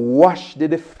to wash the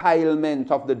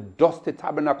defilement of the dusty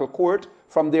tabernacle court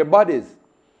from their bodies.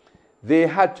 They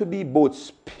had to be both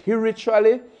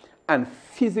spiritually and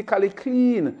physically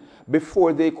clean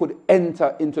before they could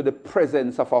enter into the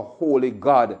presence of a holy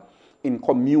God in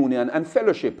communion and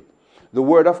fellowship. The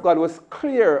word of God was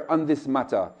clear on this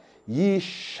matter. Ye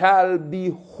shall be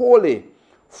holy,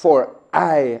 for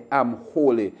I am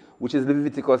holy, which is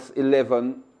Leviticus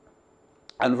 11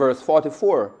 and verse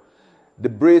 44. The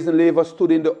brazen laver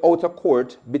stood in the outer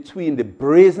court between the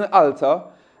brazen altar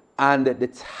and the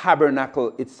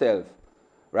tabernacle itself.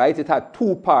 Right? It had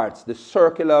 2 parts: the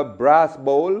circular brass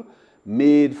bowl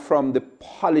made from the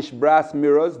polished brass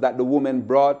mirrors that the women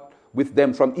brought with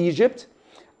them from Egypt,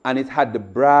 and it had the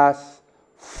brass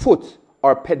foot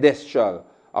or pedestal,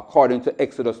 according to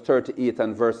Exodus 38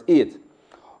 and verse 8.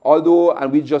 Although,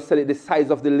 and we just said it, the size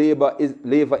of the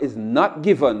laver is not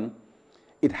given,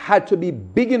 it had to be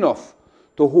big enough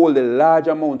to hold a large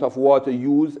amount of water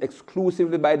used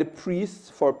exclusively by the priests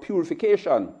for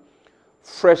purification.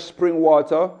 Fresh spring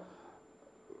water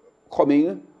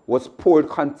coming was poured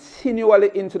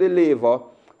continually into the laver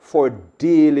for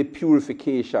daily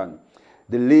purification.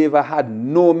 The laver had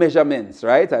no measurements,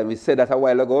 right? And we said that a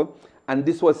while ago. And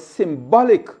this was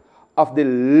symbolic of the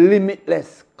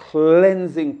limitless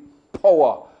cleansing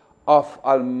power of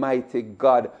Almighty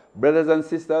God. Brothers and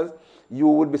sisters, you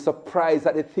would be surprised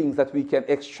at the things that we can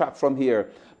extract from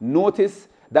here. Notice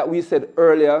that we said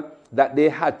earlier that they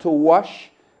had to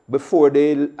wash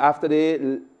after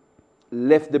they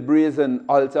left the brazen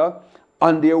altar.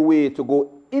 On their way to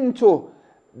go into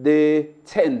the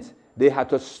tent, they had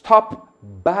to stop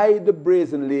by the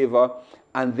brazen laver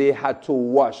and they had to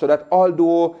wash. So that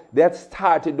although they had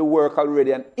started the work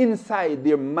already and inside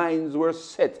their minds were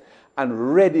set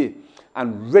and ready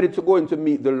to go in to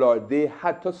meet the Lord, they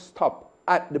had to stop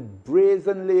at the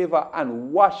brazen laver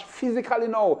and wash physically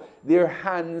now their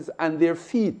hands and their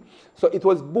feet. So it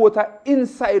was both an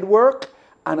inside work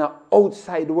and an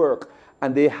outside work.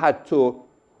 And they had to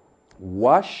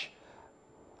wash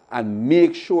and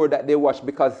make sure that they wash,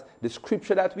 because the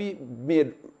scripture that we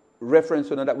made reference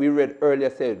to, that we read earlier,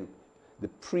 said, the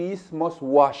priest must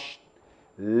wash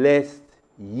lest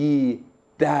ye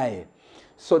die.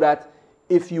 So that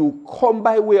if you come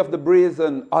by way of the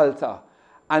brazen altar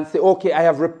and say, okay, I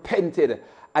have repented.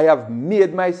 I have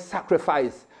made my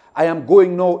sacrifice. I am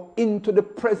going now into the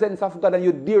presence of God, and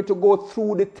you dare to go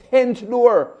through the tent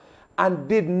door and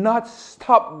did not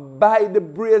stop by the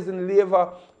brazen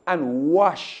laver and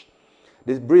wash.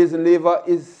 This brazen laver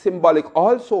is symbolic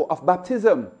also of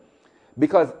baptism,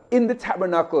 because in the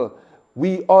tabernacle,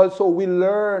 we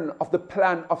learn of the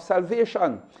plan of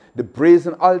salvation. The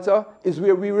brazen altar is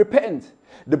where we repent.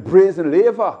 The brazen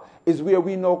laver is where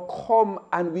we now come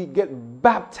and we get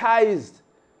baptized.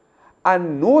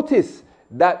 And notice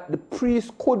that the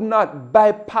priest could not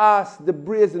bypass the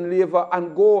brazen laver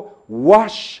and go,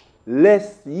 wash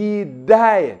lest ye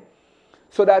die.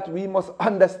 So that we must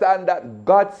understand that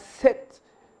God set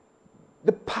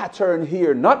the pattern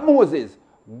here, not Moses.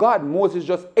 Moses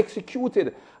just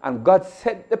executed, and God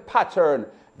set the pattern.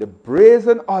 The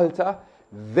brazen altar,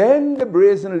 then the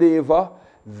brazen laver,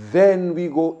 then we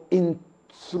go in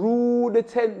through the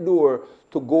tent door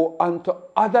to go on to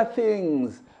other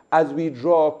things as we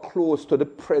draw close to the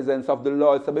presence of the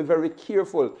Lord. So be very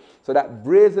careful. So that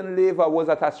brazen laver was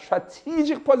at a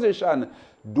strategic position.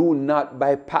 Do not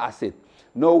bypass it.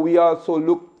 Now we also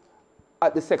look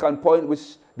at the second point,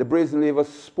 which the brazen laver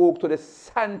spoke to the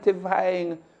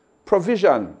sanctifying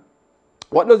provision.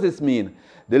 What does this mean?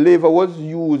 The laver was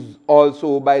used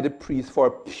also by the priest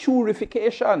for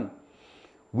purification.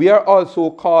 We are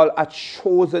also called a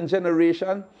chosen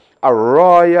generation, a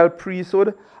royal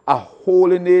priesthood, a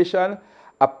holy nation,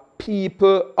 a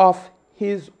people of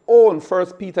his own.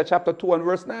 1 Peter chapter 2 and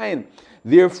verse 9.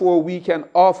 Therefore we can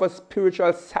offer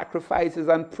spiritual sacrifices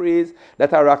and praise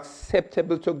that are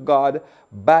acceptable to God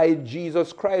by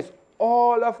Jesus Christ.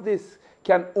 All of this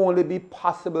can only be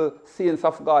possible, saints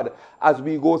of God, as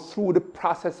we go through the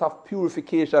process of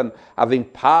purification. Having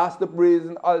passed the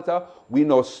brazen altar, we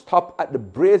now stop at the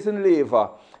brazen laver,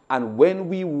 and when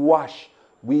we wash,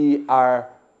 we are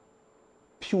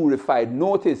purified.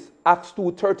 Notice Acts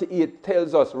 2:38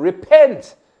 tells us,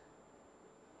 repent.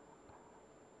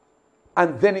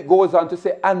 And then it goes on to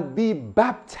say, and be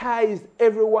baptized,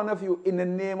 every one of you, in the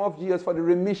name of Jesus for the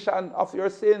remission of your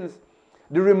sins,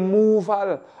 the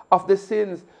removal of the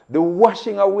sins, the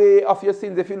washing away of your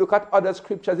sins. If you look at other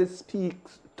scriptures, it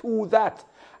speaks to that.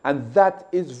 And that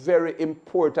is very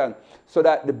important. So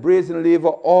that the brazen laver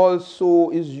also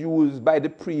is used by the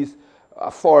priest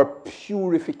for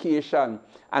purification.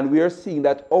 And we are seeing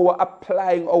that our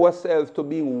applying ourselves to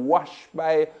being washed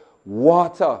by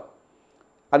water.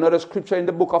 Another scripture in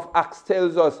the book of Acts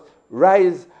tells us,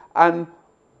 rise and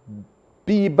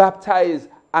be baptized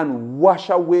and wash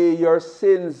away your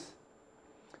sins.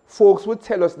 Folks would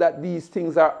tell us that these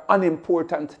things are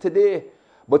unimportant today.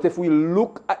 But if we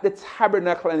look at the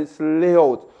tabernacle and its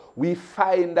layout, we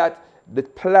find that the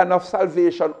plan of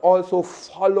salvation also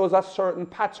follows a certain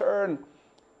pattern.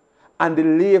 And the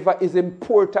laver is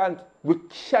important. We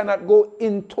cannot go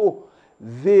into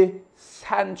the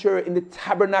sanctuary in the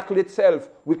tabernacle itself.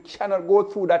 We cannot go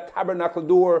through that tabernacle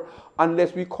door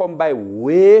unless we come by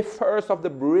way first of the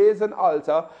brazen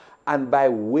altar and by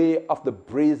way of the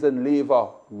brazen laver.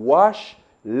 Wash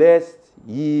lest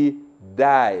ye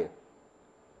die.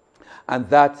 And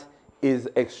that is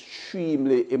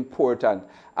extremely important.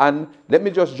 And let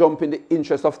me just jump in the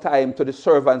interest of time to the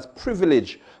servant's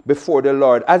privilege before the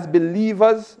Lord. As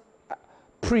believers,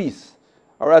 priests,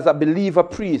 or as a believer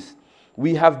priest,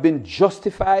 we have been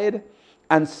justified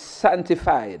and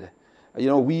sanctified. You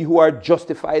know, we who are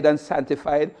justified and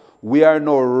sanctified, we are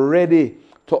now ready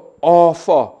to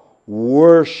offer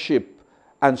worship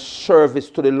and service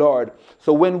to the Lord.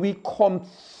 So when we come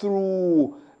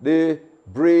through the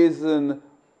brazen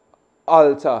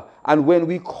altar, and when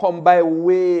we come by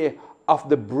way of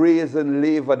the brazen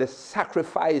laver, the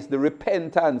sacrifice, the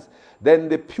repentance, then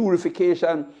the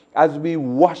purification, as we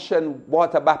wash and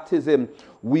water baptism,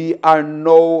 we are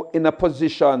now in a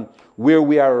position where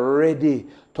we are ready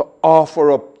to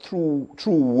offer up true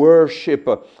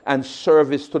worship and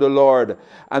service to the Lord.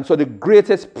 And so the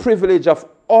greatest privilege of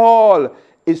all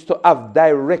is to have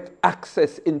direct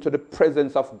access into the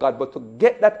presence of God. But to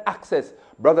get that access,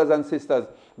 brothers and sisters,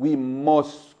 we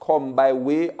must come by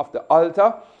way of the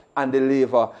altar and the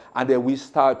laver, and then we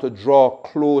start to draw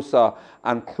closer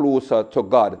and closer to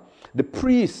God. The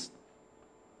priests,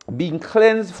 being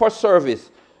cleansed for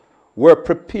service, were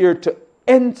prepared to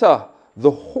enter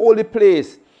the holy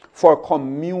place for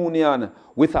communion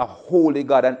with a holy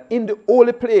God. And in the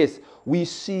holy place, we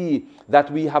see that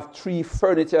we have three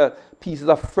pieces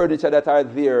of furniture that are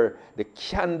there. The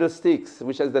candlesticks,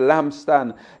 which is the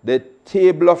lampstand, the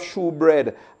table of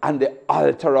shewbread, and the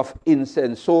altar of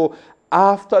incense. So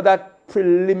after that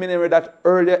preliminary, that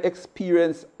earlier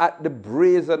experience at the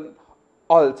brazen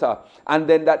altar, and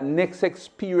then that next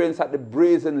experience at the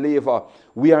brazen laver,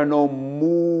 we are now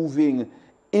moving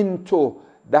into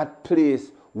that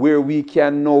place where we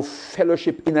can now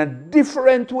fellowship in a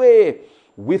different way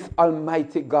with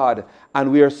Almighty God.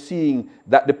 And we are seeing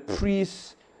that the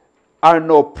priests are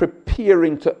now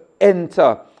preparing to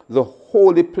enter the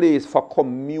holy place for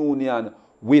communion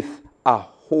with a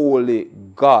holy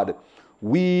God.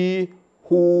 We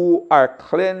who are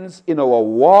cleansed in our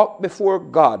walk before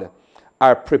God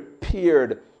are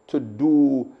prepared to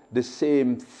do the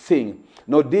same thing.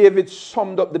 Now, David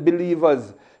summed up the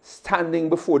believers standing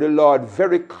before the Lord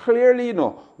very clearly,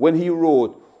 when he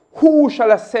wrote, "Who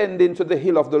shall ascend into the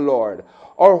hill of the Lord?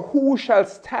 Or who shall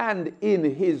stand in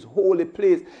his holy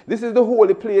place?" This is the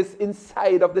holy place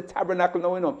inside of the tabernacle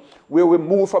now, where we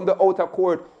move from the outer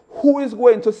court. Who is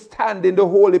going to stand in the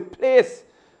holy place?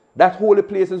 That holy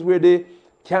place is where the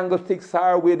candlesticks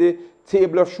are, where the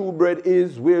table of shewbread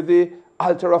is, where the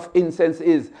altar of incense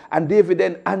is. And David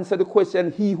then answered the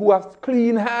question, he who has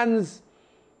clean hands.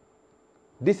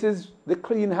 This is the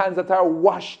clean hands that are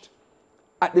washed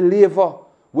at the laver,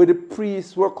 where the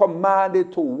priests were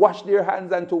commanded to wash their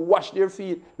hands and to wash their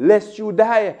feet, lest you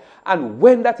die. And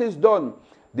when that is done,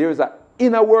 there is an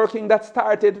inner working that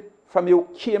started from you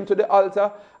came to the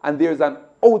altar, and there's an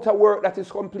outer work that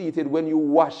is completed when you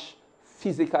wash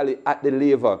physically at the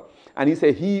laver. And he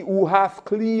said, he who hath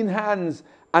clean hands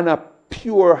and a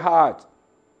pure heart,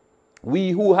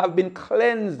 we who have been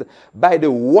cleansed by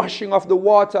the washing of the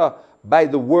water, by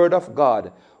the word of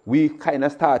God, we kind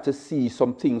of start to see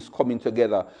some things coming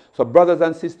together. So brothers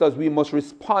and sisters, we must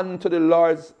respond to the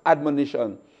Lord's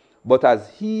admonition. But as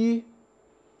he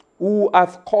who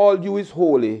hath called you is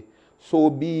holy, so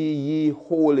be ye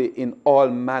holy in all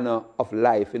manner of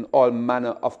life, in all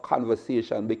manner of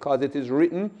conversation. Because it is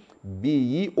written, be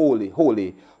ye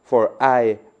holy, for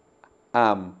I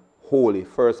am holy.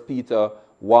 1 Peter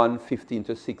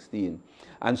 1:15-16.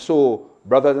 And so,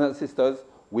 brothers and sisters,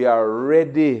 we are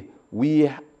ready. We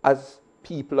as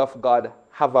people of God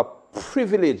have a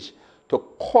privilege to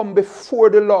come before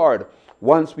the Lord.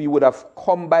 Once we would have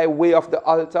come by way of the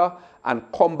altar and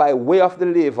come by way of the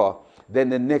laver, then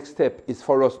the next step is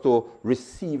for us to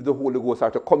receive the Holy Ghost, or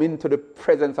to come into the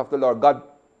presence of the Lord. God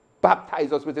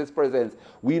baptize us with his presence.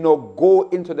 We now go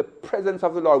into the presence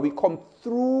of the Lord. We come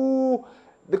through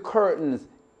the curtains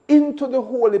into the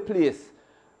holy place,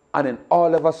 and then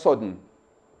all of a sudden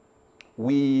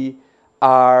we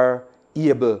are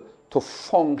able to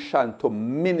function, to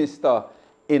minister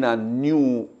in a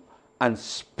new and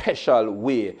special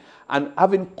way. And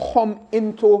having come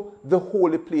into the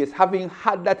holy place, having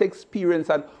had that experience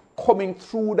and coming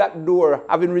through that door,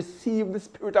 having received the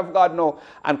Spirit of God now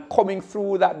and coming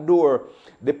through that door,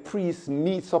 the priest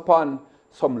meets upon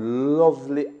some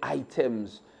lovely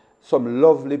items, some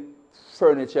lovely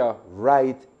furniture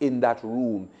right in that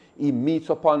room. He meets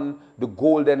upon the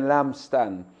golden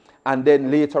lampstand, and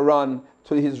then later on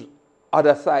to his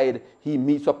other side, he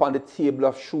meets upon the table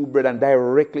of shewbread, and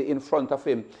directly in front of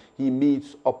him, he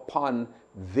meets upon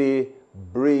the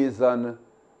brazen,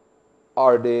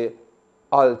 or the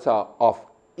altar of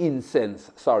incense,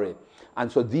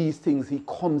 And so these things, he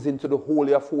comes into the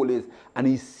Holy of Holies, and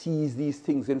he sees these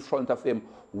things in front of him.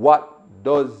 What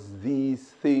does these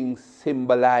things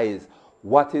symbolize?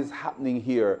 What is happening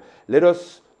here? Let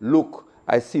us look.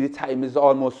 I see the time is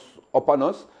almost upon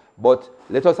us, but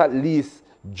let us at least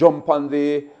jump on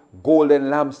the golden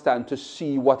lampstand to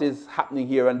see what is happening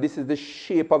here. And this is the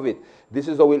shape of it. This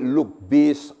is how it looked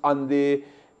based on the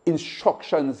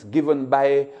instructions given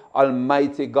by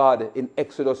Almighty God in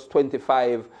Exodus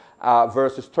 25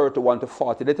 verses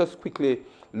 31-40. Let us quickly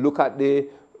look at the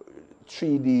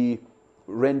 3D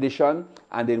rendition,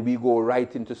 and then we go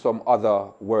right into some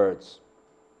other words.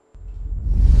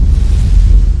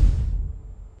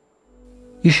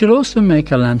 You shall also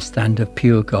make a lampstand of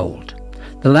pure gold.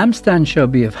 The lampstand shall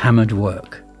be of hammered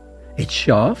work. Its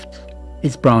shaft,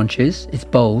 its branches, its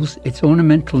bowls, its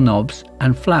ornamental knobs,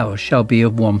 and flowers shall be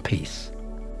of one piece.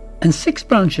 And 6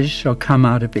 branches shall come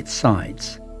out of its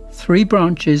sides, 3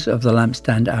 branches of the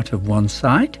lampstand out of one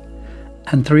side,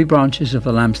 and 3 branches of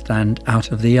the lampstand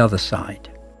out of the other side.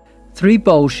 3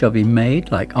 bowls shall be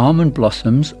made like almond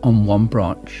blossoms on one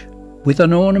branch, with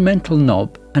an ornamental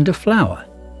knob and a flower,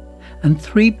 and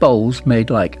 3 bowls made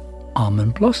like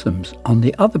almond blossoms on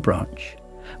the other branch,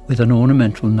 with an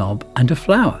ornamental knob and a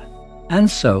flower, and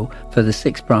so for the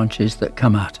 6 branches that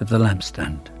come out of the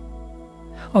lampstand.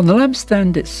 On the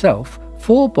lampstand itself,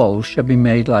 4 bowls shall be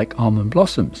made like almond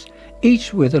blossoms,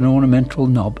 each with an ornamental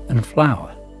knob and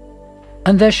flower.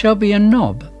 And there shall be a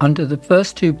knob under the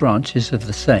first 2 branches of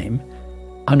the same,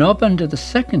 a knob under the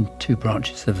second 2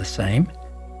 branches of the same,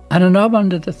 and a knob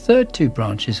under the third 2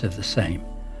 branches of the same,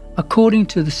 according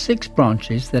to the 6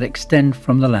 branches that extend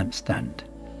from the lampstand.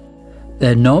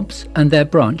 Their knobs and their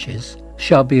branches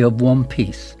shall be of one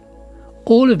piece.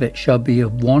 All of it shall be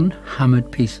of one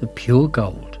hammered piece of pure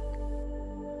gold.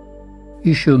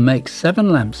 You shall make 7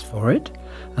 lamps for it,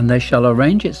 and they shall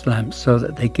arrange its lamps so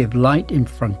that they give light in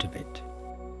front of it.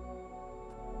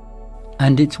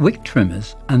 And its wick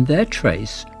trimmers and their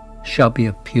trays shall be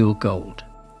of pure gold.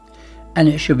 And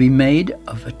it shall be made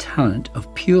of a talent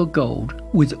of pure gold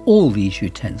with all these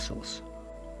utensils.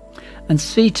 And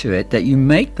see to it that you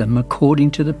make them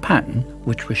according to the pattern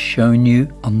which was shown you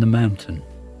on the mountain.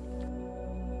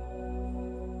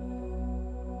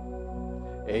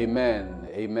 Amen.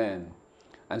 Amen.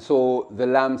 And so the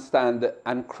lampstand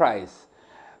and Christ,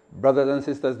 brothers and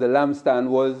sisters, the lampstand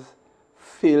was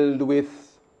filled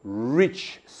with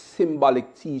rich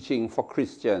symbolic teaching for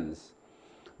Christians.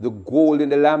 The gold in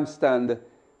the lampstand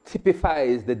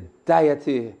typifies the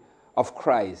deity of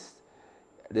Christ,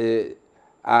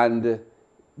 and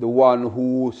the one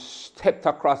who stepped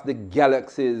across the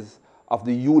galaxies of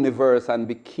the universe and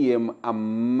became a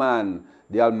man,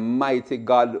 the Almighty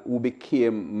God who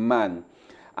became man.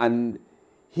 And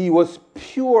he was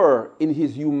pure in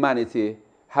his humanity,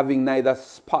 having neither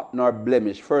spot nor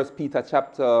blemish. 1 Peter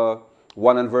chapter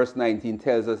 1 and verse 19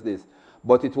 tells us this.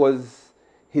 But it was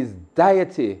his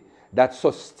deity that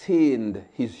sustained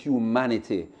his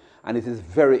humanity. And it is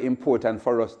very important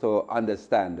for us to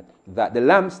understand that the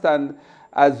lampstand,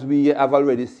 as we have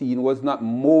already seen, was not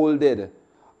molded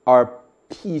or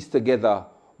pieced together,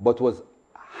 but was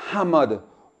hammered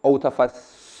out of a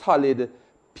solid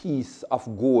piece of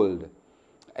gold.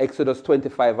 Exodus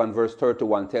 25 and verse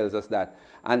 31 tells us that.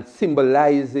 And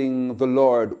symbolizing the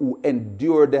Lord who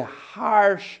endured the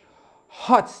harsh,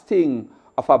 hot sting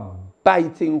of a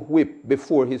biting whip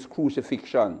before his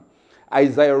crucifixion.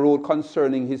 Isaiah wrote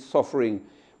concerning his suffering,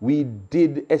 we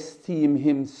did esteem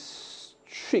him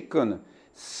stricken,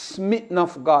 smitten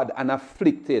of God and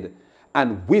afflicted,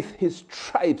 and with his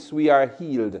stripes we are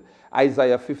healed.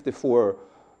 Isaiah 53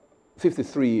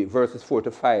 verses 4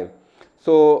 to 5.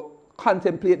 So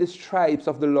contemplate the stripes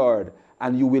of the Lord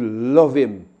and you will love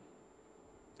him.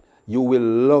 You will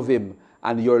love him,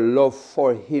 and your love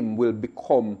for him will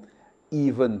become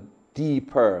even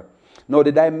deeper. Now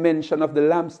the dimension of the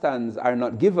lampstands are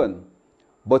not given,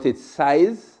 but its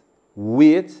size,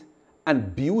 weight,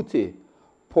 and beauty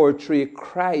portray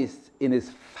Christ in his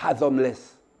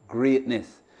fathomless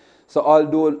greatness. So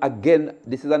although, again,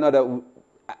 this is another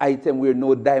item where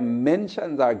no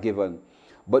dimensions are given,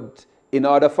 but in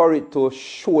order for it to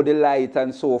show the light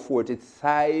and so forth, its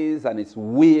size and its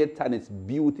weight and its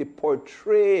beauty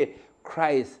portray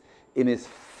Christ in his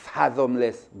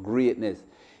fathomless greatness.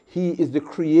 He is the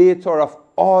creator of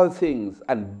all things,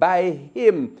 and by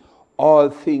him all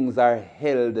things are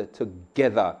held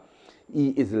together. He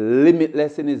is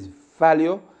limitless in his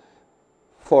value,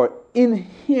 for in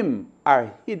him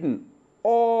are hidden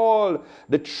all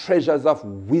the treasures of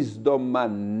wisdom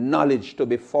and knowledge to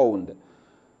be found.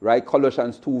 Right?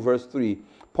 Colossians 2 verse 3.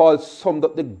 Paul summed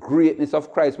up the greatness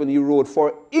of Christ when he wrote,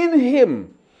 for in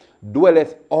him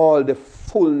dwelleth all the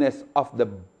fullness of the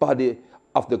body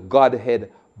of the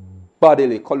Godhead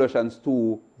bodily. Colossians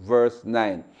 2 verse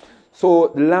 9.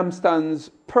 So the lampstand's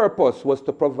purpose was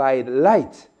to provide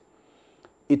light.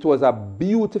 It was a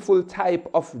beautiful type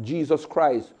of Jesus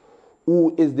Christ,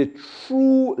 who is the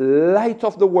true light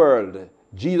of the world.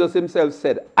 Jesus himself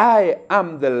said, I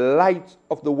am the light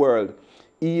of the world.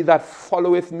 He that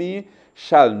followeth me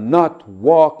shall not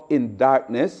walk in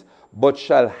darkness, but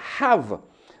shall have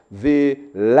the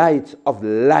light of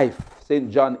life. St.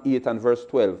 John 8 and verse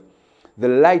 12. The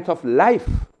light of life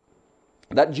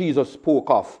that Jesus spoke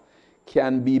of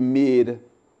can be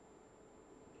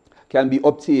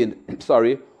obtained,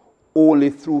 only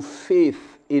through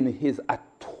faith in his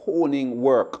atoning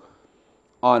work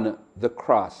on the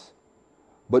cross.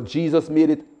 But Jesus made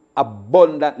it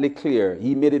abundantly clear,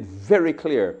 he made it very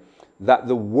clear, that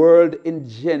the world in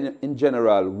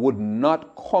general would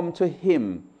not come to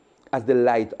him as the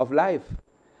light of life.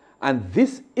 And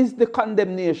this is the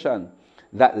condemnation,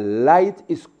 that light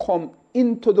is come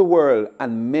into the world,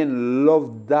 and men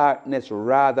love darkness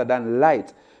rather than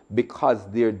light, because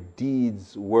their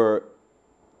deeds were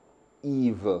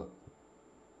evil.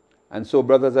 And so,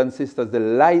 brothers and sisters, the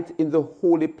light in the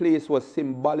holy place was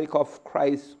symbolic of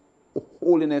Christ's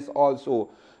holiness also.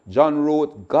 John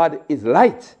wrote, God is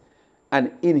light,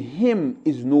 and in him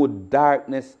is no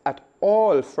darkness at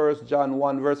all. 1 John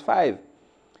 1 verse 5.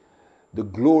 The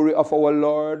glory of our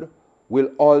Lord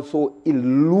will also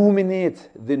illuminate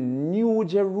the new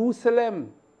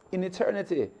Jerusalem in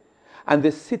eternity. And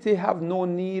the city have no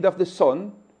need of the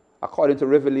sun, according to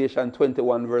Revelation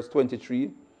 21 verse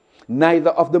 23,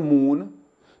 neither of the moon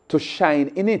to shine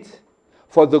in it.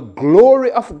 For the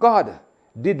glory of God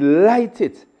did light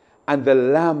it, and the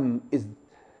Lamb is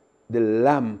the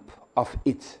lamp of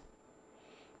it.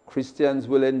 Christians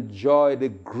will enjoy the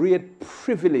great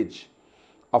privilege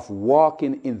of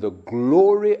walking in the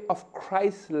glory of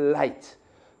Christ's light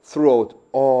throughout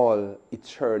all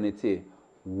eternity.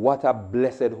 What a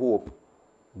blessed hope.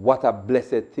 What a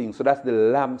blessed thing. So that's the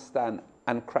lampstand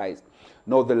and Christ.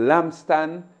 Now the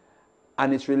lampstand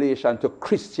and its relation to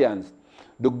Christians.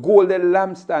 The golden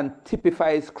lampstand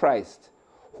typifies Christ,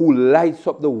 who lights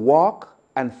up the walk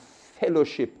and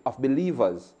fellowship of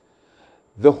believers.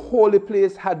 The holy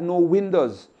place had no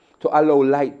windows to allow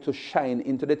light to shine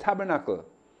into the tabernacle.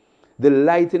 The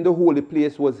light in the holy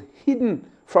place was hidden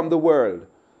from the world.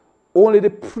 Only the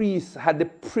priests had the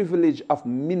privilege of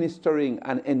ministering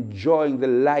and enjoying the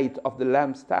light of the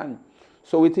lampstand.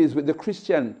 So it is with the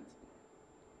Christian.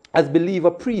 As believer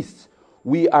priests,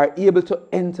 we are able to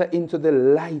enter into the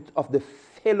light of the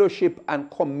fellowship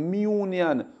and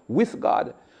communion with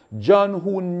God. John,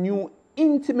 who knew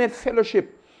intimate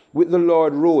fellowship with the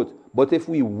Lord, wrote, "But if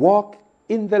we walk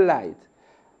in the light,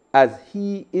 as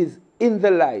he is in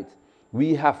the light,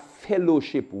 we have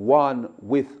fellowship one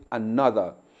with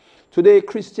another." Today,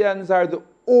 Christians are the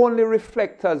only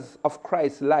reflectors of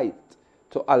Christ's light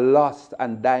to a lost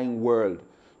and dying world.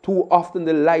 Too often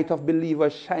the light of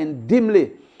believers shines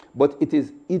dimly, but it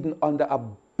is hidden under a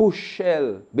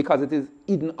bushel, because it is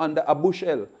hidden under a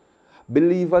bushel.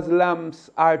 Believers' lamps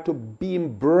are to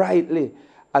beam brightly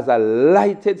as a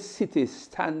lighted city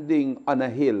standing on a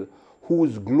hill,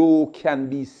 whose glow can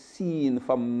be seen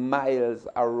for miles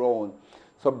around.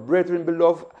 So, brethren,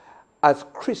 beloved, as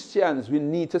Christians, we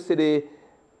need to see the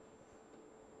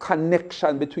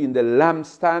connection between the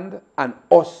lampstand and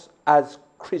us as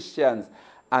Christians.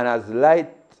 And as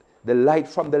light, the light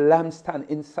from the lampstand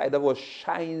inside of us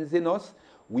shines in us,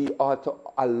 we ought to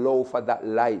allow for that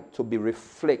light to be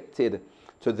reflected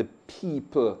to the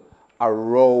people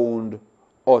around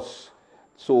us,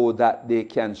 so that they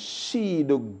can see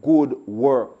the good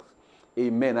work,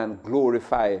 amen, and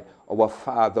glorify our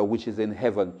Father which is in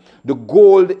heaven. The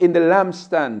gold in the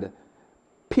lampstand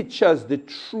pictures the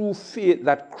true faith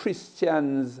that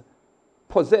Christians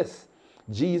possess.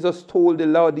 Jesus told the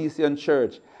Laodicean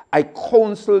church, "I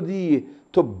counsel thee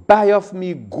to buy of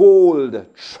me gold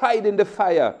tried in the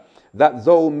fire, that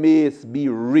thou mayest be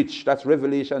rich." That's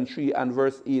Revelation 3 and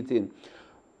verse 18.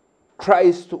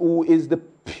 Christ, who is the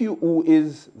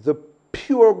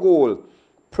pure gold,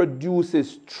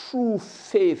 produces true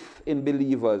faith in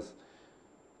believers.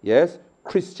 Yes,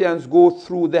 Christians go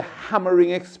through the hammering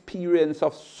experience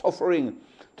of suffering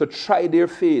to try their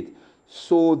faith,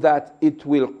 so that it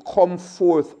will come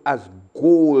forth as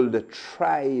gold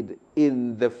tried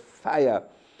in the fire.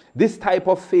 This type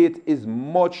of faith is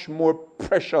much more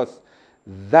precious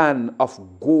than of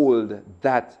gold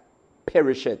that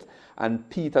perisheth. And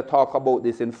Peter talked about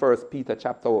this in 1 Peter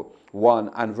chapter 1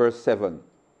 and verse 7.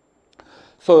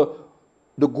 So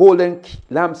the golden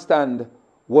lampstand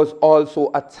was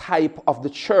also a type of the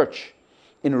church.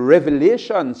 In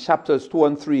Revelation chapters 2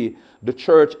 and 3, the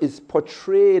church is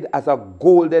portrayed as a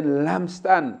golden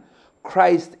lampstand.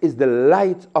 Christ is the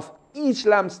light of each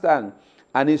lampstand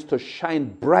and is to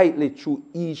shine brightly through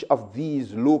each of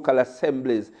these local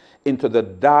assemblies into the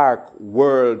dark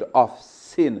world of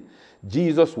sin.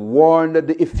 Jesus warned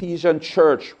the Ephesian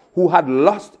church, who had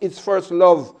lost its first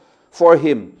love for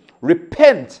him,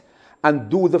 "Repent and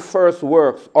do the first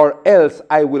works, or else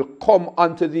I will come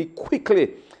unto thee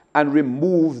quickly and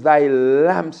remove thy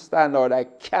lampstand," or thy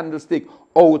candlestick,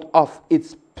 "out of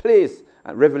its place."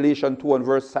 And Revelation 2 and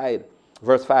verse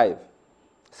 5.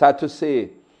 Sad to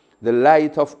say, the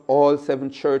light of all seven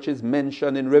churches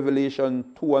mentioned in Revelation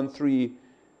 2 and 3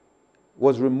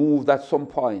 was removed at some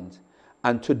point.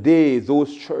 And today,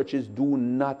 those churches do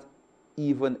not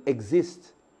even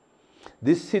exist.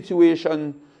 This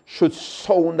situation should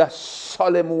sound a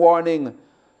solemn warning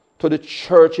to the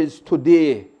churches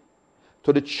today,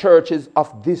 to the churches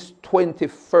of this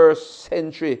 21st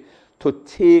century, to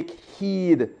take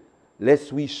heed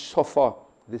lest we suffer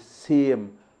the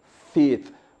same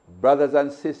fate. Brothers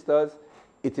and sisters,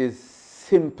 it is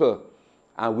simple,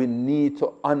 and we need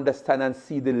to understand and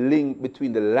see the link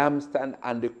between the lampstand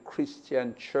and the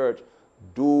Christian church.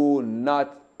 Do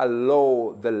not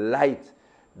allow the light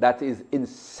that is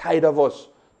inside of us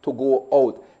to go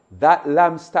out. That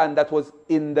lampstand that was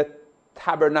in the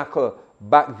tabernacle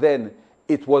back then,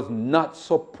 it was not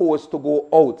supposed to go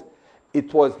out.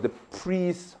 It was the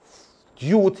priest's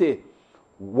duty,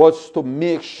 was to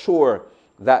make sure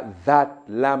that that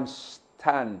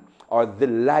lampstand, or the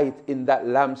light in that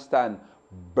lampstand,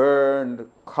 burned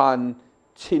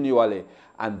continually.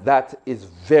 And that is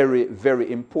very,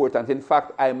 very important. In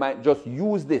fact, I might just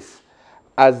use this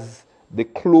as the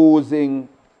closing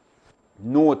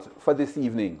note for this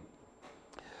evening.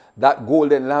 That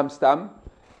golden lampstand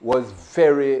was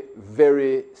very,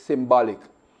 very symbolic,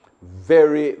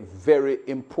 very, very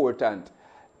important.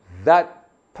 That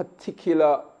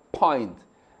particular point,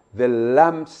 the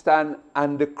lampstand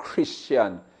and the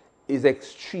Christian, is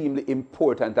extremely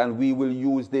important, and we will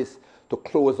use this to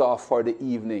close off for the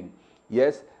evening.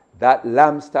 Yes, that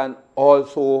lampstand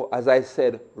also, as I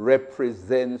said,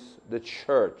 represents the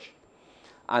church.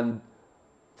 And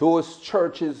those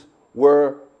churches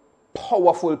were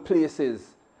powerful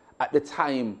places at the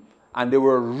time, and they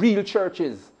were real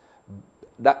churches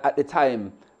that at the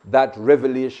time that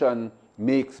Revelation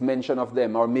makes mention of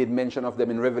them, or made mention of them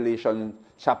in Revelation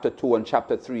chapter 2 and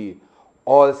chapter 3.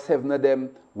 All 7 of them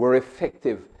were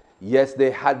effective. Yes, they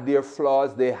had their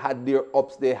flaws, they had their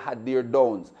ups, they had their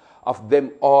downs. Of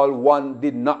them all, one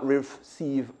did not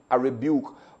receive a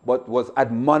rebuke, but was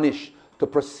admonished to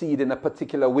proceed in a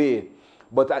particular way.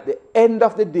 But at the end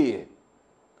of the day,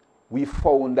 we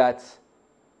found that,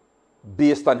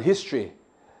 based on history,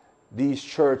 these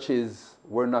churches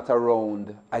were not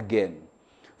around again.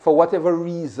 For whatever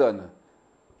reason,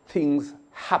 things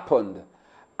happened,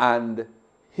 and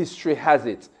history has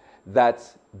it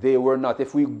that they were not.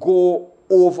 If we go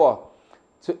over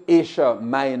to Asia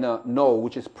Minor now,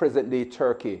 which is present-day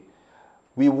Turkey,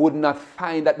 we would not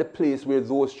find at the place where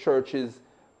those churches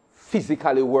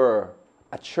physically were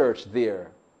a church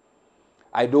there.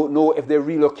 I don't know if they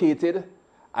relocated.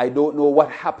 I don't know what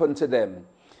happened to them.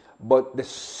 But the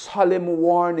solemn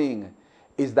warning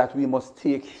is that we must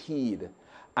take heed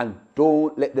and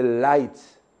don't let the light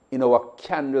in our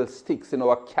candlesticks, in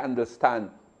our candlestand,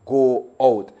 go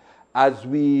out. As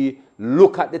we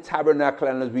look at the tabernacle,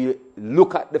 and as we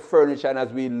look at the furniture, and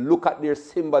as we look at their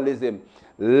symbolism,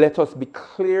 let us be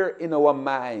clear in our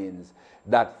minds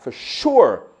that for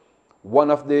sure one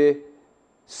of the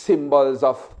symbols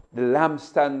of the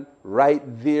lampstand right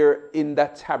there in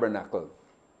that tabernacle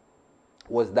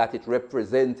was that it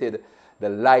represented the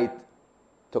light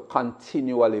to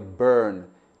continually burn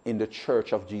in the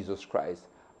church of Jesus Christ.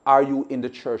 Are you in the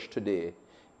church today?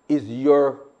 Is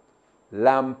your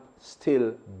lamp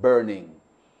still burning?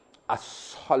 A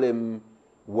solemn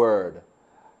word,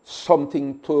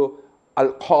 something to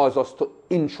cause us to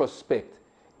introspect.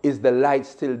 Is the light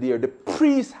still there? The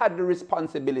priest had the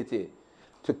responsibility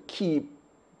to keep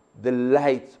the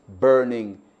light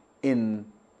burning in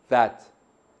that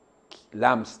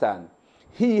lampstand.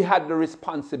 He had the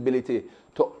responsibility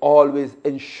to always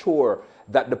ensure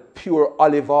that the pure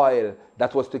olive oil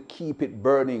that was to keep it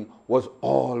burning was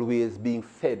always being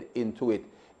fed into it.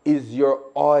 Is your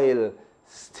oil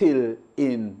still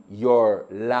in your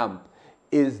lamp?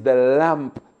 Is the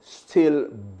lamp still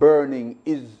burning?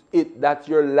 Is it that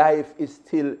your life is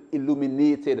still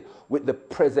illuminated with the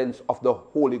presence of the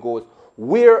Holy Ghost?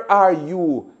 Where are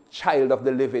you, child of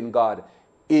the living God?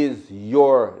 Is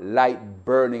your light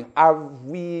burning? Have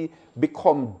we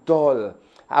become dull?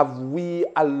 Have we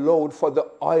allowed for the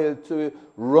oil to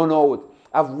run out?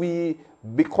 Have we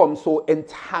become so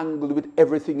entangled with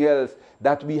everything else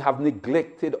that we have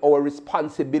neglected our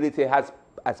responsibility as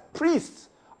priests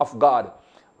of God,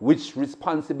 which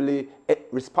responsibility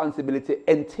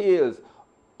entails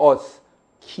us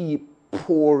keep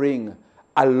pouring,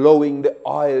 allowing the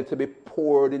oil to be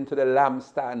poured into the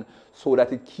lampstand so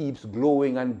that it keeps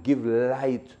glowing and give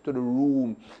light to the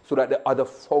room so that the other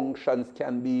functions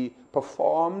can be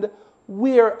performed?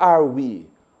 Where are we?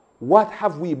 What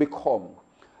have we become?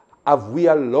 Have we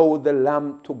allowed the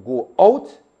lamp to go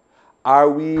out? Are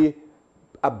we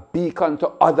a beacon to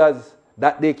others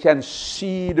that they can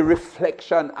see the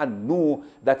reflection and know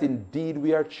that indeed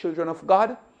we are children of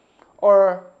God?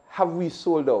 Or have we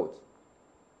sold out?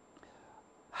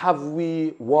 Have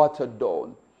we watered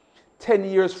down? 10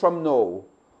 years from now,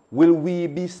 will we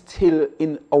be still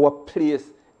in our place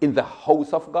in the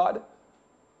house of God?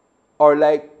 Or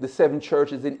like the 7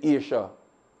 churches in Asia,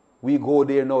 we go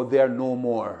there now, there are no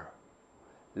more.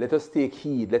 Let us take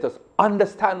heed. Let us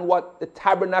understand what the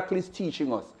tabernacle is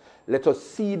teaching us. Let us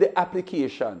see the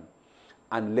application,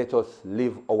 and let us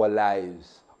live our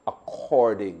lives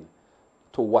according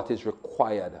to what is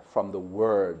required from the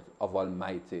word of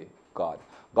Almighty God.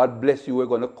 God bless you. We're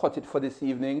going to cut it for this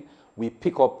evening. We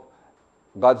pick up,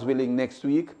 God's willing, next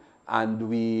week, and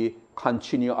we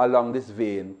continue along this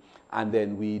vein, and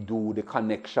then we do the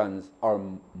connections or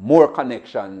more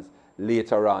connections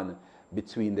later on.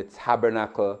 between the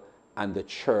tabernacle and the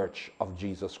church of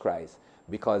Jesus Christ,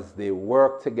 because they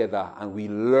work together, and we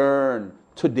learn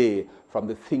today from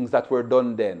the things that were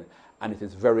done then. And it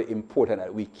is very important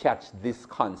that we catch this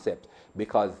concept,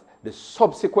 because the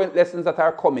subsequent lessons that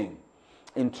are coming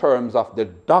in terms of the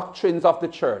doctrines of the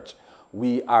church,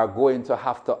 we are going to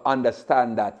have to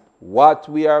understand that what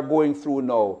we are going through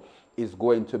now is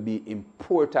going to be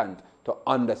important to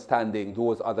understanding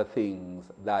those other things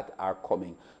that are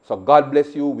coming. So God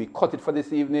bless you. We cut it for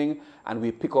this evening, and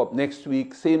we pick up next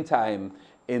week, same time,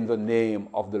 in the name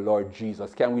of the Lord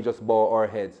Jesus. Can we just bow our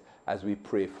heads as we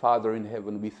pray? Father in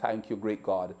heaven, we thank you, great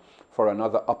God, for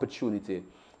another opportunity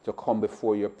to come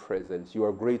before your presence. You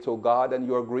are great, O God, and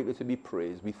you are greatly to be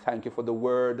praised. We thank you for the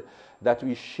word that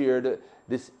we shared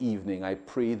this evening. I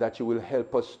pray that you will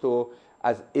help us to,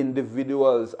 as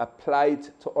individuals, apply it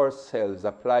to ourselves,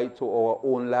 apply it to our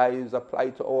own lives, apply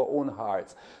it to our own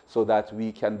hearts, so that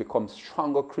we can become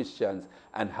stronger Christians,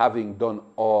 and having done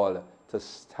all, to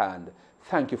stand.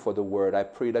 Thank you for the word. I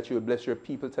pray that you will bless your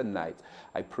people tonight.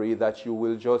 I pray that you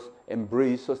will just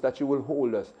embrace us, that you will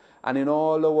hold us, and in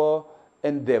all our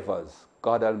endeavors,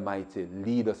 God Almighty,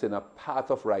 lead us in a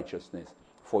path of righteousness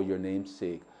for your name's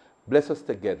sake. Bless us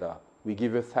together. We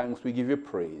give you thanks, we give you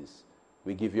praise,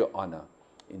 we give you honor.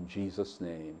 In Jesus'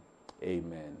 name,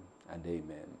 amen and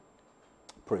amen.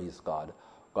 Praise God.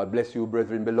 God bless you,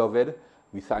 brethren beloved.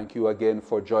 We thank you again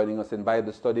for joining us in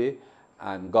Bible study,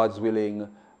 and God's willing,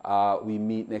 we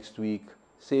meet next week,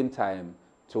 same time,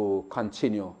 to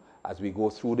continue as we go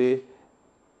through the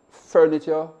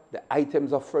furniture, the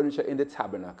items of furniture in the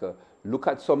tabernacle. Look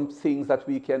at some things that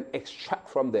we can extract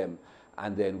from them,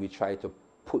 and then we try to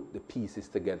put the pieces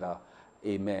together,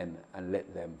 amen, and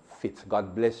let them fit.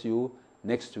 God bless you.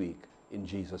 Next week, in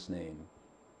Jesus' name,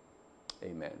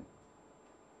 amen.